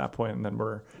ointment at that point, and then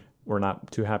we're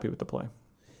not too happy with the play.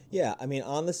 Yeah, I mean,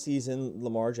 on the season,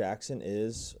 Lamar Jackson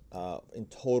is in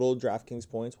total DraftKings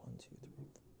points, 1, 2, 3, 4,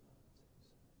 5, 6,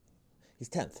 7. He's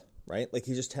 10th. Right? Like,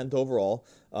 he's just 10th overall.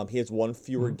 He has one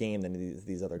fewer game than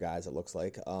these other guys, it looks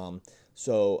like. He missed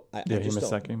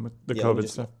that game with the COVID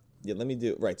stuff. Yeah, let me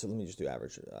just do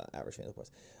average fantasy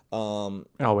points.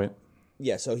 I'll wait.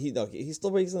 Yeah, so he's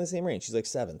still basically in the same range. He's like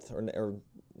 7th or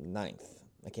 9th.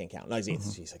 I can't count. No, he's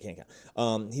 8th. Jeez, I can't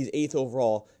count. He's 8th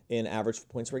overall in average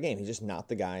points per game. He's just not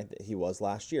the guy that he was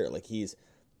last year. Like, he's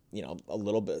a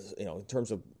little bit, in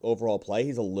terms of overall play,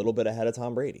 he's a little bit ahead of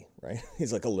Tom Brady, right?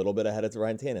 He's like a little bit ahead of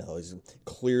Ryan Tannehill. He's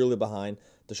clearly behind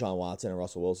Deshaun Watson and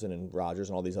Russell Wilson and Rodgers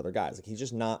and all these other guys. Like, he's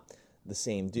just not the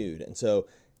same dude. And so,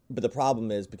 but the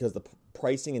problem is because the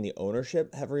pricing and the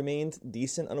ownership have remained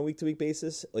decent on a week-to-week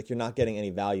basis, like, you're not getting any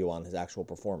value on his actual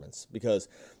performance because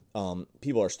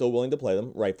people are still willing to play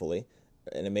them, rightfully,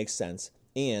 and it makes sense.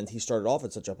 And he started off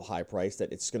at such a high price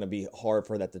that it's going to be hard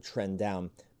for that to trend down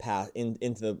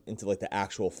into like the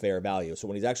actual fair value. So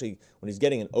when he's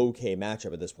getting an okay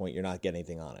matchup at this point, you're not getting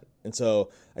anything on it. And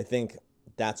so I think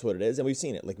that's what it is. And we've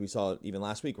seen it. Like, we saw it even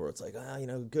last week where it's like,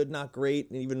 good, not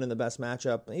great. Even in the best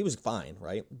matchup, he was fine,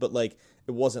 right? But like,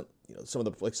 it wasn't, some of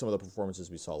the performances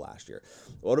we saw last year.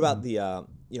 What about the,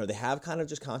 they have kind of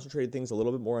just concentrated things a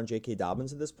little bit more on J.K.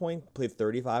 Dobbins at this point. Played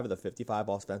 35 of the 55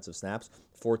 offensive snaps,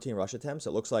 14 rush attempts.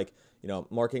 It looks like,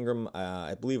 Mark Ingram,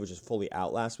 I believe, was just fully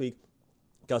out last week.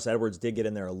 Gus Edwards did get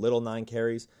in there a little, 9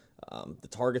 carries. The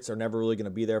targets are never really going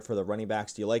to be there for the running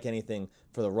backs. Do you like anything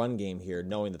for the run game here,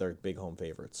 knowing that they're big home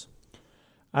favorites?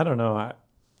 I don't know.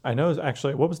 I know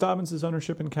actually, what was Dobbins'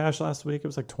 ownership in cash last week? It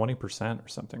was like 20% or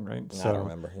something, right? I don't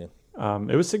remember. Yeah.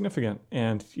 It was significant.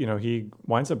 And, he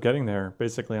winds up getting there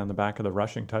basically on the back of the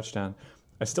rushing touchdown.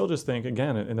 I still just think,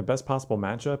 again, in the best possible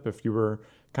matchup, if you were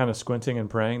kind of squinting and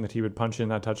praying that he would punch in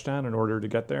that touchdown in order to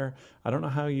get there, I don't know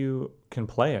how you can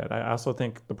play it. I also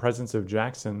think the presence of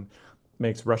Jackson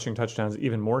makes rushing touchdowns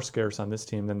even more scarce on this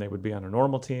team than they would be on a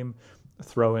normal team.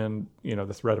 Throw in,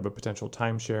 the threat of a potential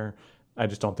timeshare. I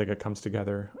just don't think it comes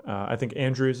together. I think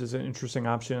Andrews is an interesting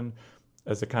option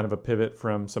as a kind of a pivot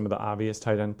from some of the obvious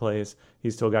tight end plays.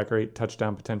 He's still got great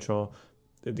touchdown potential.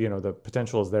 The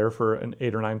potential is there for an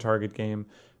 8 or 9 target game,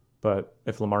 but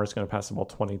if Lamar is going to pass the ball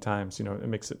 20 times, it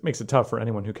makes it tough for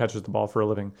anyone who catches the ball for a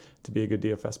living to be a good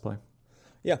DFS play.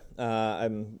 Yeah, I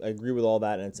agree with all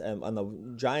that. And it's on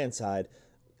the Giants side.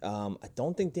 I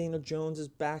don't think Daniel Jones is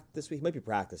back this week. He might be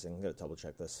practicing. I'm going to double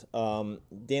check this.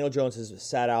 Daniel Jones has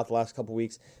sat out the last couple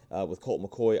weeks with Colt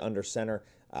McCoy under center.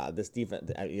 This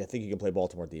defense, I think you can play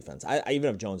Baltimore defense. I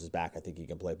even if Jones is back, I think you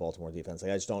can play Baltimore defense. I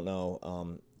just don't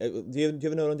know. Do you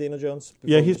have a note on Daniel Jones?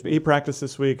 Yeah, he practiced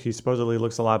this week. He supposedly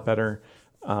looks a lot better.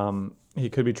 He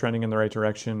could be trending in the right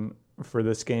direction for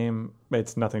this game.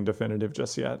 It's nothing definitive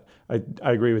just yet. I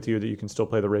agree with you that you can still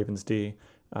play the Ravens D,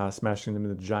 smashing them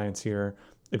into the Giants here.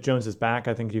 If Jones is back,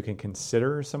 I think you can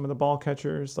consider some of the ball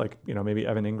catchers, like maybe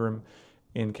Evan Ingram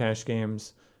in cash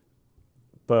games.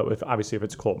 But obviously if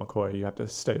it's Colt McCoy, you have to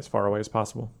stay as far away as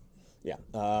possible. Yeah,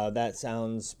 that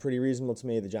sounds pretty reasonable to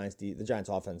me. The Giants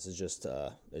offense is just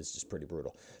pretty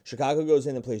brutal. Chicago goes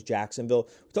in and plays Jacksonville.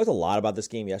 We talked a lot about this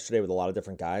game yesterday with a lot of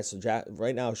different guys. So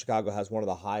right now, Chicago has one of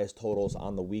the highest totals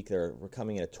on the week. We're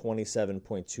coming in at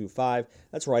 27.25.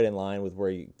 That's right in line with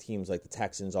where teams like the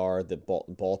Texans are, that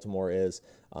Baltimore is,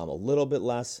 a little bit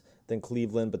less than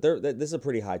Cleveland, but this is a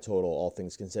pretty high total, all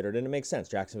things considered, and it makes sense.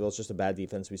 Jacksonville's just a bad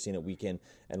defense. We've seen it week in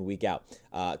and week out.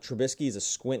 Trubisky is a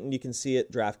squint, and you can see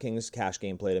it. DraftKings cash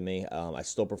game play to me. I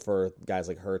still prefer guys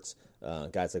like Hurts,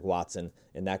 guys like Watson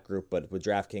in that group, but with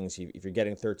DraftKings, if you're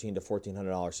getting $1,300 to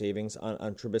 $1,400 savings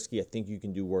on Trubisky, I think you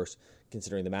can do worse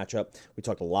considering the matchup. We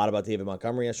talked a lot about David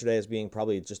Montgomery yesterday as being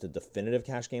probably just a definitive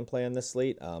cash game play on this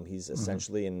slate. He's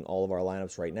essentially in all of our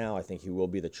lineups right now. I think he will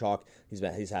be the chalk. He's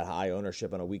had high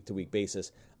ownership on a week-to-week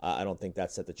basis. I don't think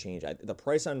that's set to change. The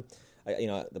price on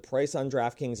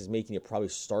DraftKings is making you probably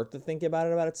start to think about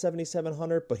it at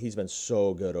 $7,700, but he's been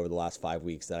so good over the last 5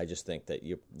 weeks that I just think that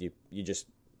you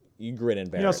grin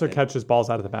and bear it. He also catches balls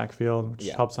out of the backfield, which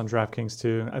helps on DraftKings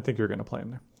too. I think you're going to play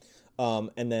him there.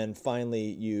 And then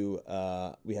finally,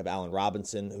 we have Allen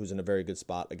Robinson, who's in a very good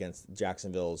spot against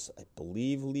Jacksonville's, I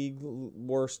believe, league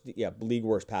worst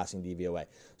passing DVOA.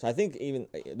 So I think even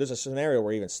there's a scenario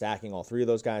where even stacking all three of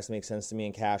those guys makes sense to me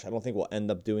in cash. I don't think we'll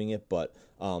end up doing it, but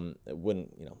it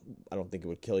wouldn't. I don't think it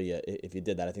would kill you if you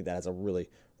did that. I think that has a really,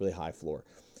 really high floor.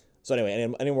 So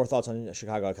anyway, any more thoughts on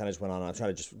Chicago? I kind of just went on. I'm trying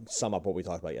to just sum up what we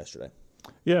talked about yesterday.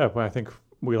 Yeah, well, I think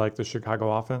we like the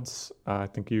Chicago offense. I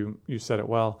think you said it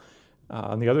well.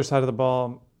 On the other side of the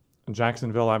ball,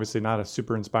 Jacksonville, obviously not a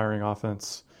super inspiring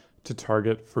offense to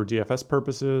target for DFS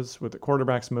purposes with the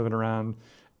quarterbacks moving around.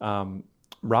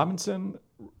 Robinson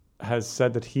has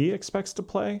said that he expects to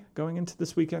play going into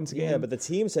this weekend's game. Yeah, but the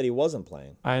team said he wasn't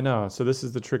playing. I know. So this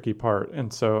is the tricky part.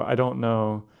 And so I don't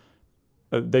know.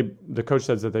 The coach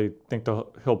says that they think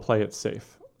he'll play it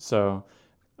safe. So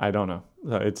I don't know.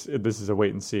 This is a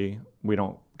wait and see. We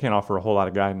can't offer a whole lot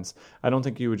of guidance. I don't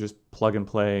think you would just plug and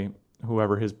play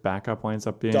whoever his backup winds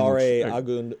up being. Dare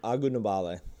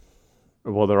Agunabale.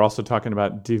 Well, they're also talking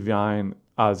about Divine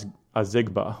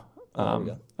Azigba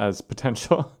as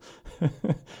potential.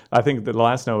 I think the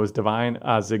last note was Divine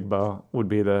Azigba would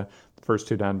be the first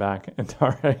two down back, and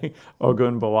Dare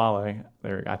Ogunbowale,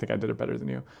 I think I did it better than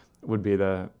you, would be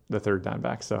the third down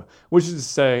back. So, which is to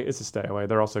say, it's a stay away.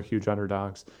 They're also huge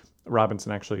underdogs.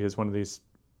 Robinson actually is one of these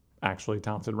actually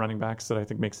talented running backs that I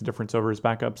think makes a difference over his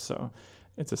backups. So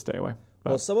it's a stay away.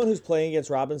 Well, someone who's playing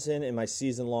against Robinson in my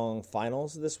season-long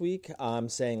finals this week, I'm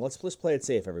saying let's play it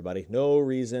safe, everybody. No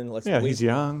reason. He's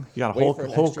young. You got a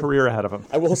whole career ahead of him.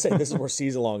 I will say this is more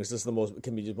season-long. It's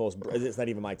not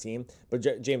even my team.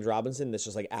 But James Robinson, this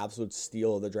just like absolute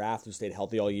steal of the draft, who stayed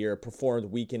healthy all year,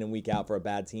 performed week in and week out for a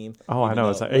bad team. Oh, I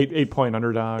know. It's an 8-point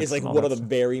underdog. It's like one of the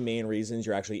very main reasons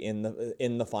you're actually in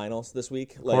the finals this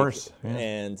week. Of course. Yeah.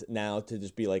 And now to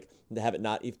just be like, to have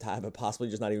it possibly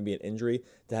just not even be an injury,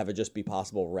 to have it just be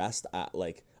possible rest.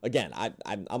 Again,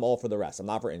 I'm all for the rest. I'm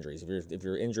not for injuries. If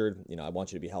you're injured, I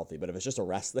want you to be healthy. But if it's just a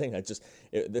rest thing,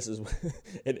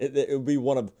 it would be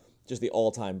one of just the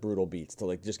all-time brutal beats to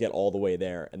like just get all the way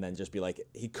there and then just be like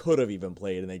he could have even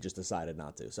played and they just decided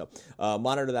not to. So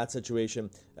monitor that situation.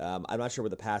 I'm not sure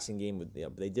with the passing game.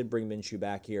 They did bring Minshew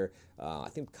back here. I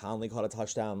think Conley caught a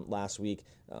touchdown last week.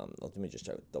 Let me just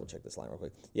double check this line real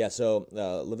quick. Yeah, so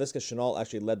Laviska Shenault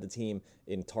actually led the team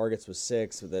in targets with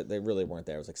 6. They really weren't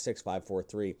there. It was like 6, 5, 4,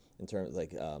 3 in terms of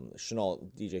like Shenault,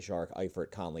 DJ Shark,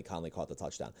 Eifert, Conley. Conley caught the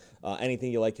touchdown.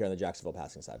 Anything you like here on the Jacksonville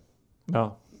passing side?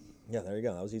 No. Yeah, there you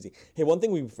go. That was easy. Hey, one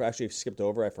thing we actually skipped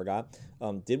over, I forgot.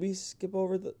 Did we skip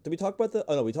over did we talk about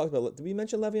oh no, we talked about, did we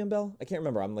mention Le'Veon Bell? I can't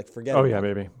remember. I'm like forgetting. Oh yeah,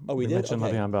 baby. Oh, we did? Mentioned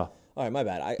Okay. Le'Veon Bell. All right, my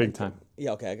bad. Big time.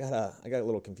 Yeah, okay. I got a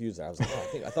little confused there. I was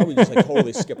like, I thought we just like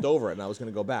totally skipped over it, and I was going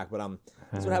to go back. But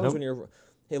that's what happens when you're.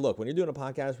 Hey, look, when you're doing a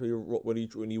podcast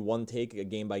when you one take a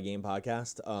game by game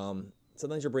podcast,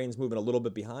 sometimes your brain's moving a little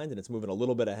bit behind and it's moving a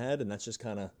little bit ahead, and that's just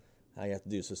kind of how you have to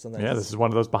do. So sometimes this is one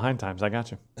of those behind times. I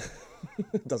got you.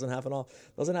 It doesn't happen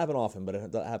often, but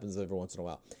it happens every once in a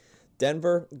while.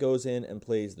 Denver goes in and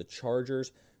plays the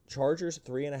Chargers. Chargers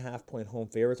 3.5-point home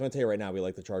favorites. I'm gonna tell you right now, we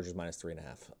like the Chargers minus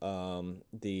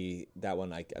 3.5. That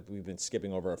one we've been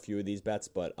skipping over a few of these bets,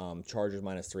 but Chargers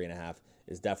minus 3.5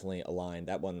 is definitely a line.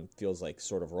 That one feels like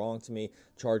sort of wrong to me.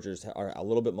 Chargers are a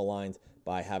little bit maligned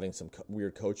by having some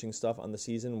weird coaching stuff on the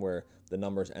season, where the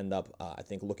numbers end up, I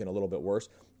think, looking a little bit worse.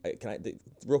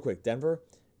 Real quick, Denver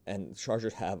and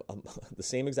Chargers have the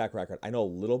same exact record. I know a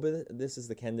little bit. This is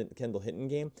the Kendall Hinton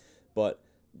game, but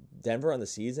Denver on the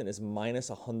season is minus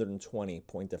 120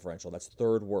 point differential. That's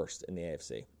third worst in the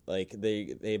AFC. Like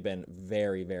they've been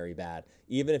very, very bad.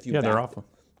 Even if they're awful.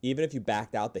 Even if you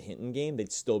backed out the Hinton game,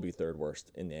 they'd still be third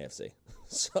worst in the AFC.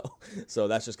 So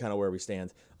that's just kind of where we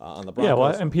stand on the Broncos. Yeah,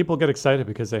 well, and people get excited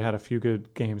because they had a few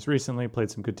good games recently, played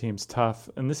some good teams tough.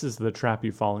 And this is the trap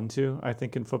you fall into, I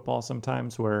think, in football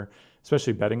sometimes, where,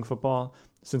 especially betting football,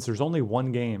 since there's only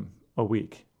one game a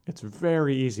week, it's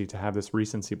very easy to have this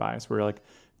recency bias where you're like,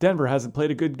 Denver hasn't played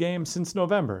a good game since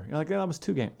November. You're like, that was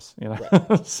 2 games.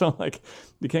 Right. So, like,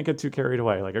 you can't get too carried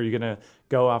away. Like, are you going to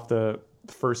go off the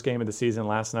first game of the season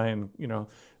last night and,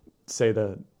 say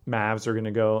the Mavs are going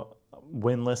to go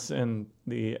winless in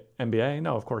the NBA?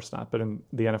 No, of course not. But in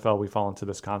the NFL, we fall into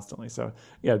this constantly. So,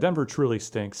 yeah, Denver truly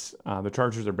stinks. The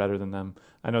Chargers are better than them.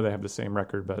 I know they have the same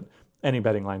record, but any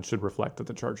betting line should reflect that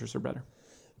the Chargers are better.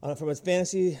 From a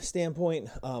fantasy standpoint,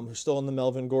 we're still in the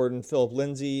Melvin Gordon, Philip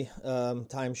Lindsay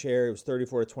timeshare. It was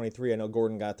 34-23. I know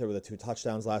Gordon got there with the 2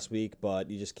 touchdowns last week, but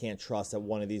you just can't trust that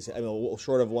one of these. I mean,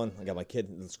 short of one, I got my kid.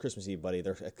 It's Christmas Eve, buddy.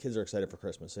 Their kids are excited for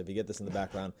Christmas. So if you get this in the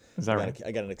background, is that right?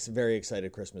 I got a very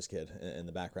excited Christmas kid in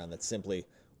the background that simply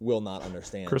will not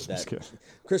understand Christmas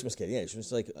kid. Yeah, it's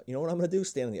just like, you know what I'm going to do?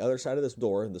 Stand on the other side of this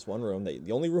door in this one room,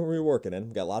 the only room we're working in.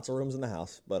 We've got lots of rooms in the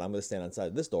house, but I'm going to stand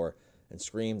outside this door and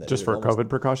scream that just for COVID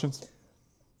precautions.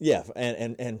 Yeah,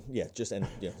 and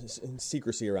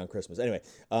secrecy around Christmas. Anyway,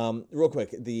 real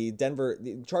quick, the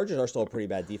Chargers are still a pretty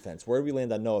bad defense. Where do we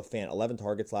land on Noah Fant? 11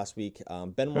 targets last week.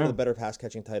 Been one of the better pass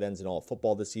catching tight ends in all of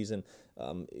football this season.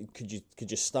 Could you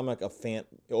stomach a Fant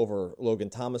over Logan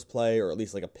Thomas play, or at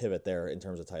least like a pivot there in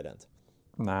terms of tight end?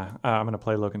 Nah, I'm going to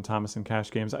play Logan Thomas in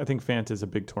cash games. I think Fant is a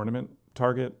big tournament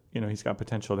target. He's got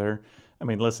potential there. I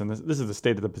mean, listen, this is the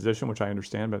state of the position, which I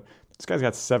understand, but this guy's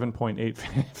got 7.8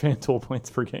 FanDuel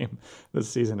points per game this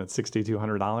season at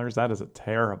 $6,200. That is a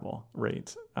terrible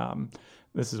rate.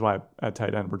 This is why at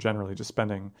tight end, we're generally just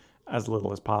spending as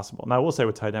little as possible. Now, I will say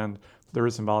with tight end, there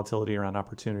is some volatility around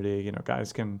opportunity.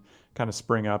 Guys can kind of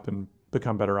spring up and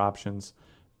become better options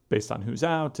based on who's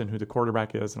out and who the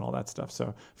quarterback is and all that stuff.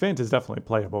 So Fant is definitely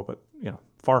playable, but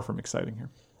far from exciting here.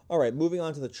 All right, moving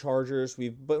on to the Chargers.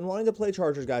 We've been wanting to play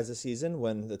Chargers guys this season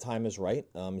when the time is right.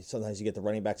 Sometimes you get the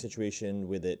running back situation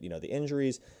with it, the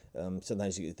injuries.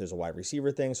 Sometimes there's a wide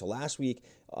receiver thing. So last week,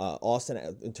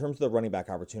 Austin, in terms of the running back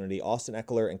opportunity, Austin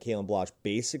Eckler and Kalen Ballage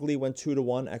basically went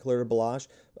 2-1, Eckler to Ballage.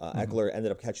 Eckler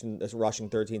ended up rushing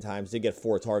 13 times, did get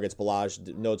 4 targets.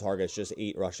 Ballage, no targets, just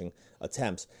 8 rushing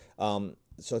attempts.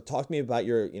 So talk to me about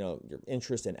your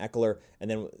interest in Eckler, and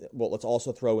then let's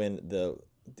also throw in the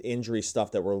injury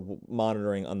stuff that we're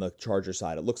monitoring on the Charger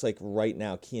side. It looks like right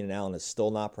now Keenan Allen has still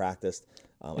not practiced.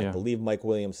 I believe Mike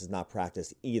Williams has not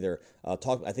practiced either. I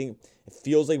think it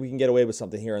feels like we can get away with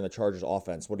something here in the Chargers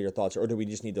offense. What are your thoughts, or do we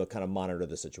just need to kind of monitor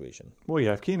the situation? Well,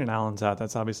 yeah, if Keenan Allen's out,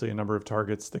 that's obviously a number of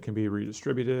targets that can be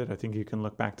redistributed. I think you can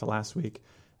look back to last week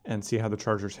and see how the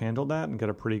Chargers handled that and get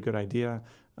a pretty good idea.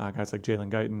 Guys like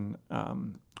Jalen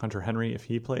Guyton, Hunter Henry, if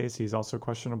he plays, he's also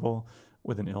questionable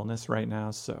with an illness right now.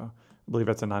 So I believe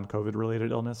that's a non-COVID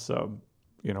related illness. So,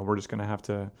 we're just going to have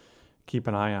to keep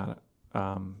an eye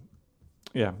on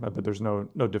it. But there's no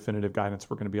definitive guidance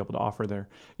we're going to be able to offer there.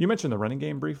 You mentioned the running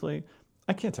game briefly.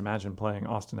 I can't imagine playing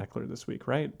Austin Eckler this week,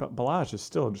 right? But Balazs is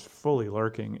still just fully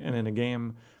lurking. And in a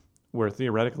game where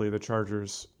theoretically the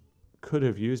Chargers could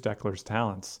have used Eckler's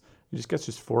talents, he just gets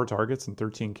 4 targets and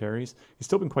 13 carries. He's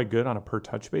still been quite good on a per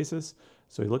touch basis,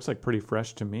 so he looks like pretty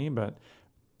fresh to me, but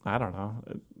I don't know.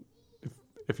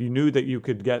 If you knew that you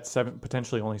could get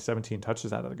potentially only 17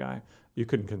 touches out of the guy, you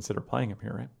couldn't consider playing him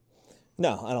here, right?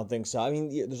 No, I don't think so. I mean,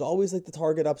 there's always like the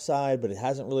target upside, but it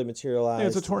hasn't really materialized. Yeah,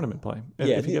 it's a tournament play.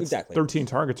 Yeah, if he gets exactly. 13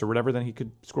 targets or whatever, then he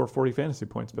could score 40 fantasy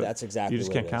points. But that's exactly you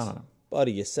just can't count on him.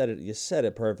 Buddy, you said it. You said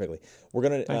it perfectly. We're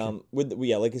gonna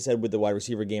like I said, with the wide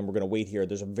receiver game, we're gonna wait here.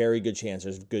 There's a very good chance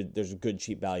there's a good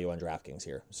cheap value on DraftKings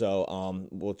here. So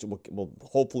we'll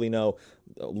hopefully know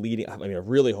leading. I mean, I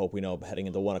really hope we know heading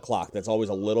into 1 o'clock. That's always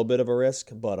a little bit of a risk,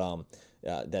 but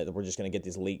that we're just gonna get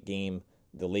these late game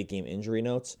injury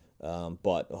notes.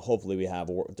 But hopefully we have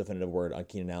a definitive word on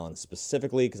Keenan Allen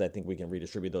specifically, because I think we can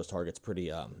redistribute those targets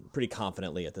pretty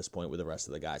confidently at this point with the rest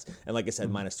of the guys. And like I said,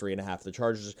 -3.5. The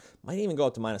Chargers might even go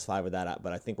up to -5 with that,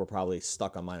 but I think we're probably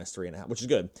stuck on -3.5, which is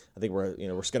good. I think we're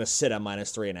just going to sit at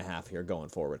 -3.5 here going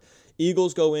forward.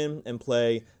 Eagles go in and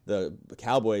play the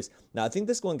Cowboys. Now I think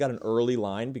this one got an early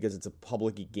line because it's a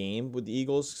public game with the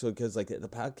Eagles. So because like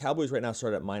the Cowboys right now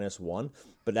start at -1,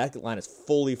 but that line is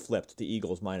fully flipped to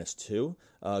Eagles -2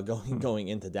 going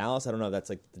into Dallas. I don't know if that's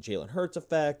like the Jalen Hurts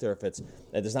effect or if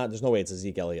there's no way it's a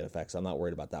Zeke Elliott effect. So I'm not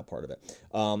worried about that part of it.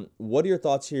 What are your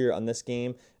thoughts here on this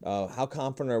game? How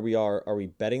confident are we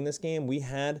betting this game? We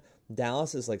had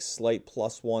Dallas as like slight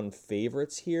 +1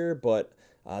 favorites here, but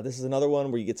this is another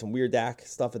one where you get some weird Dak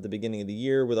stuff at the beginning of the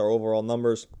year with our overall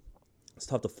numbers. It's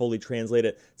tough to fully translate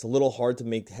it. It's a little hard to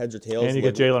make heads or tails. And you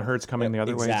get Jalen Hurts coming the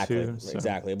other way too. So.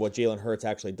 Exactly. What Jalen Hurts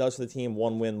actually does for the team,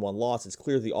 1 win, 1 loss. It's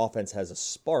clear the offense has a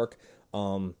spark.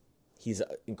 He's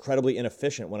incredibly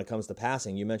inefficient when it comes to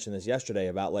passing. You mentioned this yesterday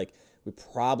about like we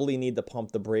probably need to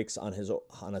pump the brakes on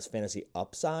his fantasy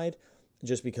upside,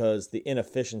 just because the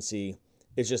inefficiency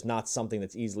is just not something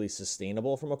that's easily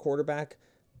sustainable from a quarterback.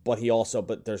 But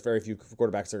there's very few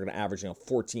quarterbacks that are going to average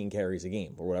 14 carries a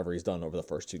game or whatever he's done over the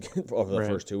first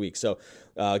 2 weeks. So,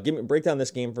 break down this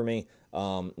game for me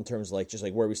in terms of just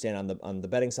where we stand on the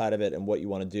betting side of it and what you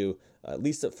want to do at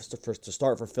least to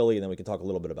start for Philly, and then we can talk a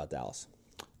little bit about Dallas.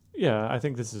 Yeah, I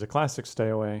think this is a classic stay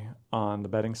away on the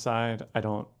betting side. I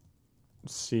don't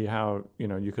see how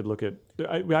you could look at.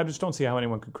 I just don't see how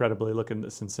anyone could credibly look at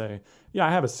this and say, yeah, I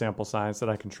have a sample size that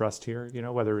I can trust here.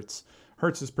 Whether it's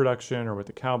Hurts' production or what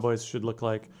the Cowboys should look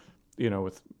like,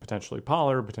 with potentially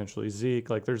Pollard, potentially Zeke.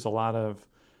 There's just a lot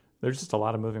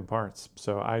of moving parts.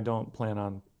 So I don't plan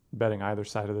on betting either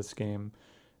side of this game,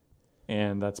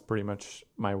 and that's pretty much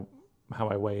how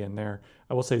I weigh in there.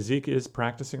 I will say Zeke is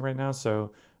practicing right now,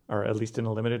 or at least in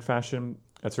a limited fashion.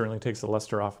 That certainly takes the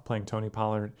luster off of playing Tony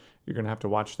Pollard. You're going to have to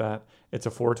watch that. It's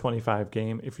a 4:25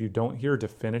 game. If you don't hear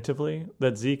definitively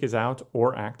that Zeke is out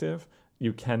or active,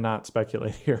 you cannot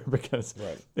speculate here, because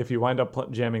if you wind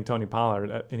up jamming Tony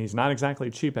Pollard, and he's not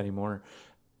exactly cheap anymore,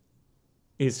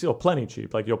 he's still plenty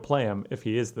cheap. You'll play him if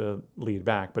he is the lead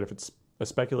back, but if it's a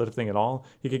speculative thing at all,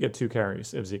 he could get 2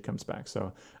 carries if Zeke comes back.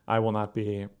 So I will not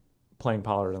be playing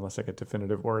Pollard unless I get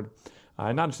definitive word.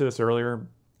 I noticed this earlier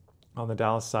on the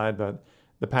Dallas side, but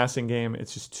the passing game,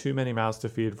 it's just too many mouths to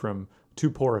feed from too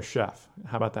poor a chef.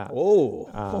 How about that? Oh,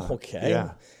 okay.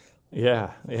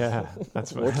 Yeah.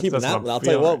 That's what we're keeping that. I'll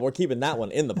tell you what, we're keeping that one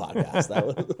in the podcast.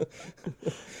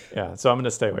 Yeah, so I'm going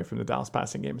to stay away from the Dallas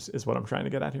passing games is what I'm trying to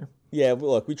get at here. Yeah,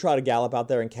 look, we try to gallop out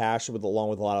there in cash along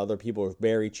with a lot of other people who were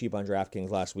very cheap on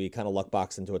DraftKings last week, kind of luck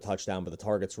boxed into a touchdown, but the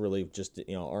targets really just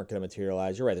aren't going to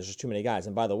materialize. You're right, there's just too many guys.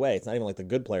 And by the way, it's not even like the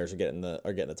good players are getting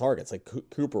the targets. Like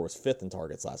Cooper was 5th in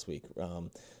targets last week.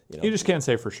 You just can't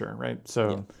say for sure, right?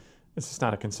 So it's just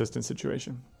not a consistent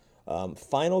situation.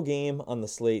 Final game on the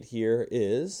slate here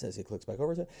is, as he clicks back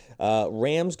over to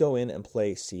Rams go in and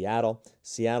play Seattle.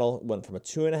 Seattle went from a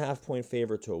 2.5 point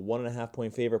favorite to a 1.5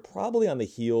 point favorite, probably on the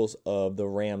heels of the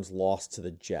Rams' loss to the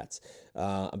Jets.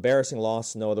 Embarrassing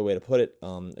loss, no other way to put it.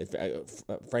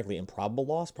 Frankly, improbable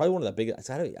loss. Probably one of the biggest.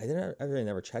 I really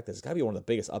never checked this. It's got to be one of the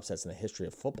biggest upsets in the history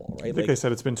of football, right? I think they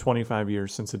said it's been 25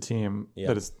 years since a team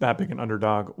that is that big an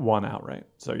underdog won outright.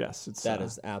 So yes, that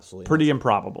is absolutely pretty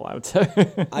improbable, I would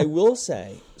say. I will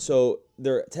say, so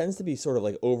there tends to be sort of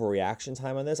overreaction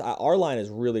time on this. Our line is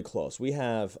really close. We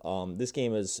have this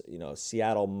game is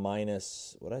Seattle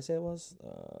minus, what did I say it was?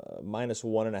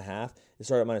 -1.5. They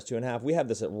started at -2.5. We have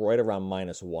this at right around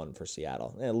 -1 for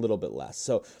Seattle, and a little bit less.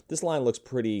 So this line looks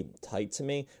pretty tight to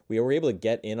me. We were able to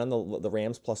get in on the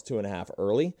Rams +2.5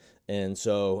 early, and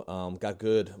so got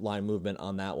good line movement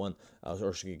on that one,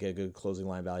 or should get a good closing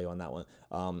line value on that one.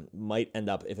 Might end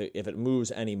up, if it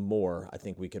moves any more, I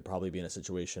think we could probably be in a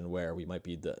situation where we might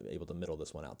be able to middle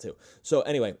this one out too. So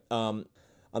anyway,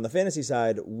 on the fantasy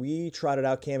side, we trotted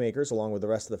out Cam Akers along with the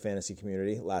rest of the fantasy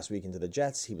community last week into the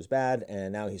Jets. He was bad,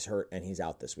 and now he's hurt, and he's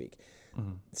out this week.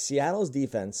 Mm-hmm. Seattle's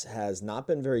defense has not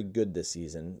been very good this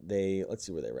season. Let's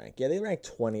see where they rank. Yeah, they rank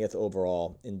 20th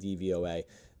overall in DVOA,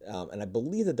 and I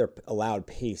believe that their allowed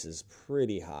pace is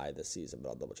pretty high this season, but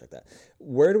I'll double check that.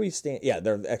 Where do we stand? Yeah,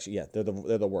 they're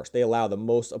the worst. They allow the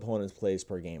most opponents' plays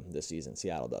per game this season.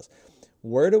 Seattle does.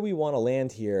 Where do we want to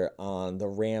land here on the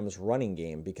Rams running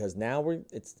game? Because now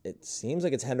it seems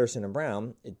like it's Henderson and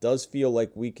Brown. It does feel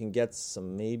like we can get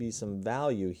maybe some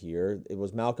value here. It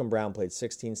was Malcolm Brown played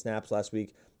 16 snaps last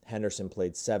week. Henderson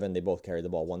played 7. They both carried the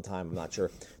ball one time. I'm not sure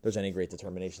if there's any great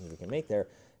determinations we can make there.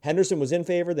 Henderson was in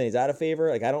favor, then he's out of favor.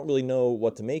 Like, I don't really know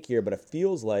what to make here, but it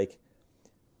feels like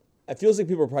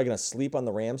people are probably going to sleep on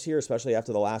the Rams here, especially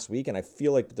after the last week, and I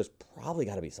feel like there's probably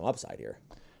got to be some upside here.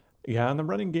 Yeah, in the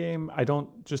running game, I don't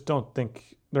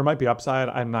think there might be upside.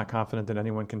 I'm not confident that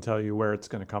anyone can tell you where it's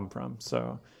going to come from.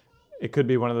 So it could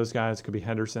be one of those guys. It could be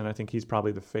Henderson. I think he's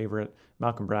probably the favorite.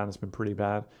 Malcolm Brown has been pretty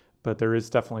bad, but there is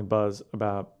definitely buzz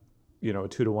about, a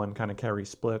 2-to-1 kind of carry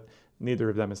split. Neither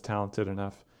of them is talented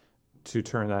enough to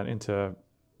turn that into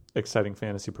exciting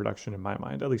fantasy production in my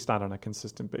mind, at least not on a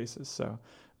consistent basis. So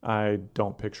I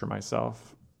don't picture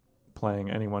myself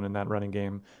playing anyone in that running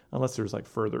game unless there's like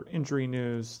further injury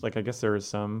news. Like, I guess there is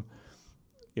some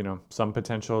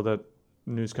potential that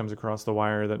news comes across the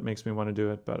wire that makes me want to do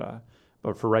it. But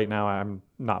for right now, I'm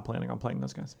not planning on playing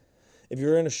those guys. If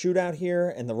you're in a shootout here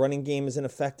and the running game is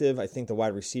ineffective, I think the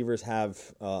wide receivers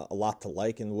have a lot to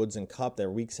like in Woods and Kupp. Their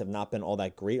weeks have not been all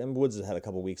that great. And Woods has had a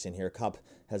couple weeks in here. Kupp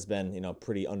has been,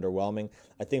 pretty underwhelming.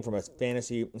 I think from a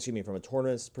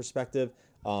tournament perspective,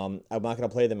 I'm not going to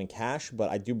play them in cash, but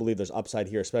I do believe there's upside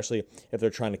here, especially if they're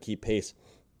trying to keep pace,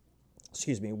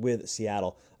 with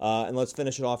Seattle. And let's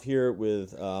finish it off here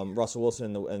with Russell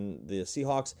Wilson and the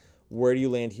Seahawks. Where do you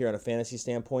land here on a fantasy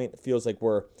standpoint? It feels like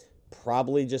we're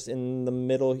probably just in the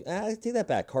middle. I take that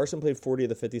back. Carson played 40 of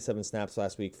the 57 snaps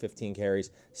last week, 15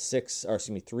 carries,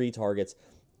 3 targets.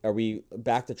 Are we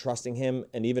back to trusting him?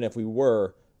 And even if we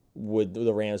were, would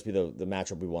the Rams be the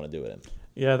matchup we want to do it in?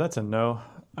 Yeah, that's a no.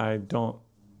 I don't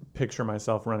picture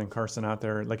myself running Carson out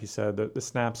there. Like you said, the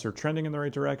snaps are trending in the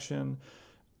right direction,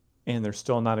 and they're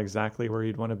still not exactly where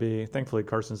you'd want to be. Thankfully,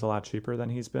 Carson's a lot cheaper than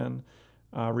he's been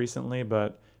recently,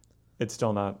 but it's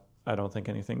still not, I don't think,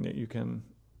 anything that you can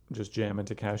just jam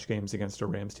into cash games against a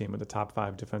Rams team with a top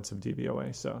 5 defensive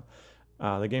DVOA. So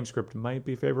the game script might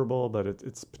be favorable, but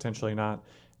it's potentially not.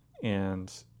 And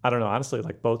I don't know, honestly,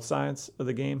 like both sides of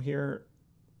the game here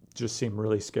just seem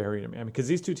really scary to me. I mean, because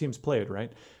these two teams played,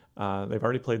 right? They've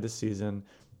already played this season.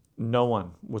 No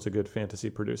one was a good fantasy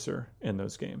producer in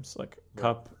those games. Like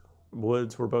Kupp,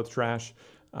 Woods were both trash.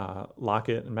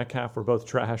 Lockett and Metcalf were both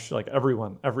trash. Like every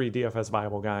DFS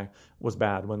viable guy was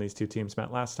bad when these two teams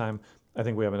met last time. I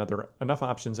think we have enough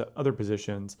options at other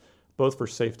positions, both for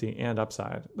safety and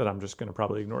upside, that I'm just going to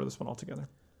probably ignore this one altogether.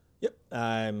 Yep,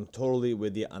 I'm totally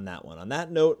with you on that one. On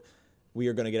that note, we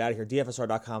are going to get out of here.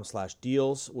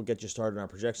 DFSR.com/deals. We'll get you started on our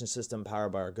projection system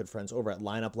powered by our good friends over at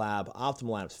Lineup Lab,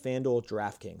 Optimal Lineups, FanDuel,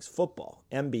 DraftKings, football,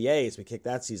 NBA as we kick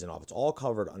that season off. It's all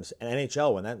covered on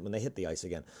NHL when they hit the ice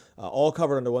again. All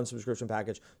covered under one subscription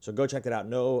package. So go check that out.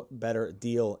 No better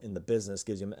deal in the business.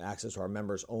 Gives you access to our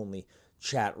members only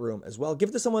chat room as well. Give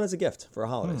it to someone as a gift for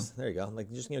holidays. There you go.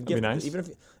 Like, just gift it. Nice. Even if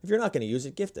you're not going to use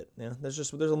it, gift it.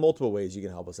 There's multiple ways you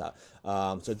can help us out.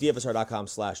 So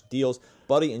DFSR.com/deals.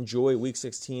 Buddy, enjoy Week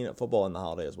 16 football and the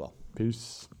holiday as well.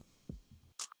 Peace.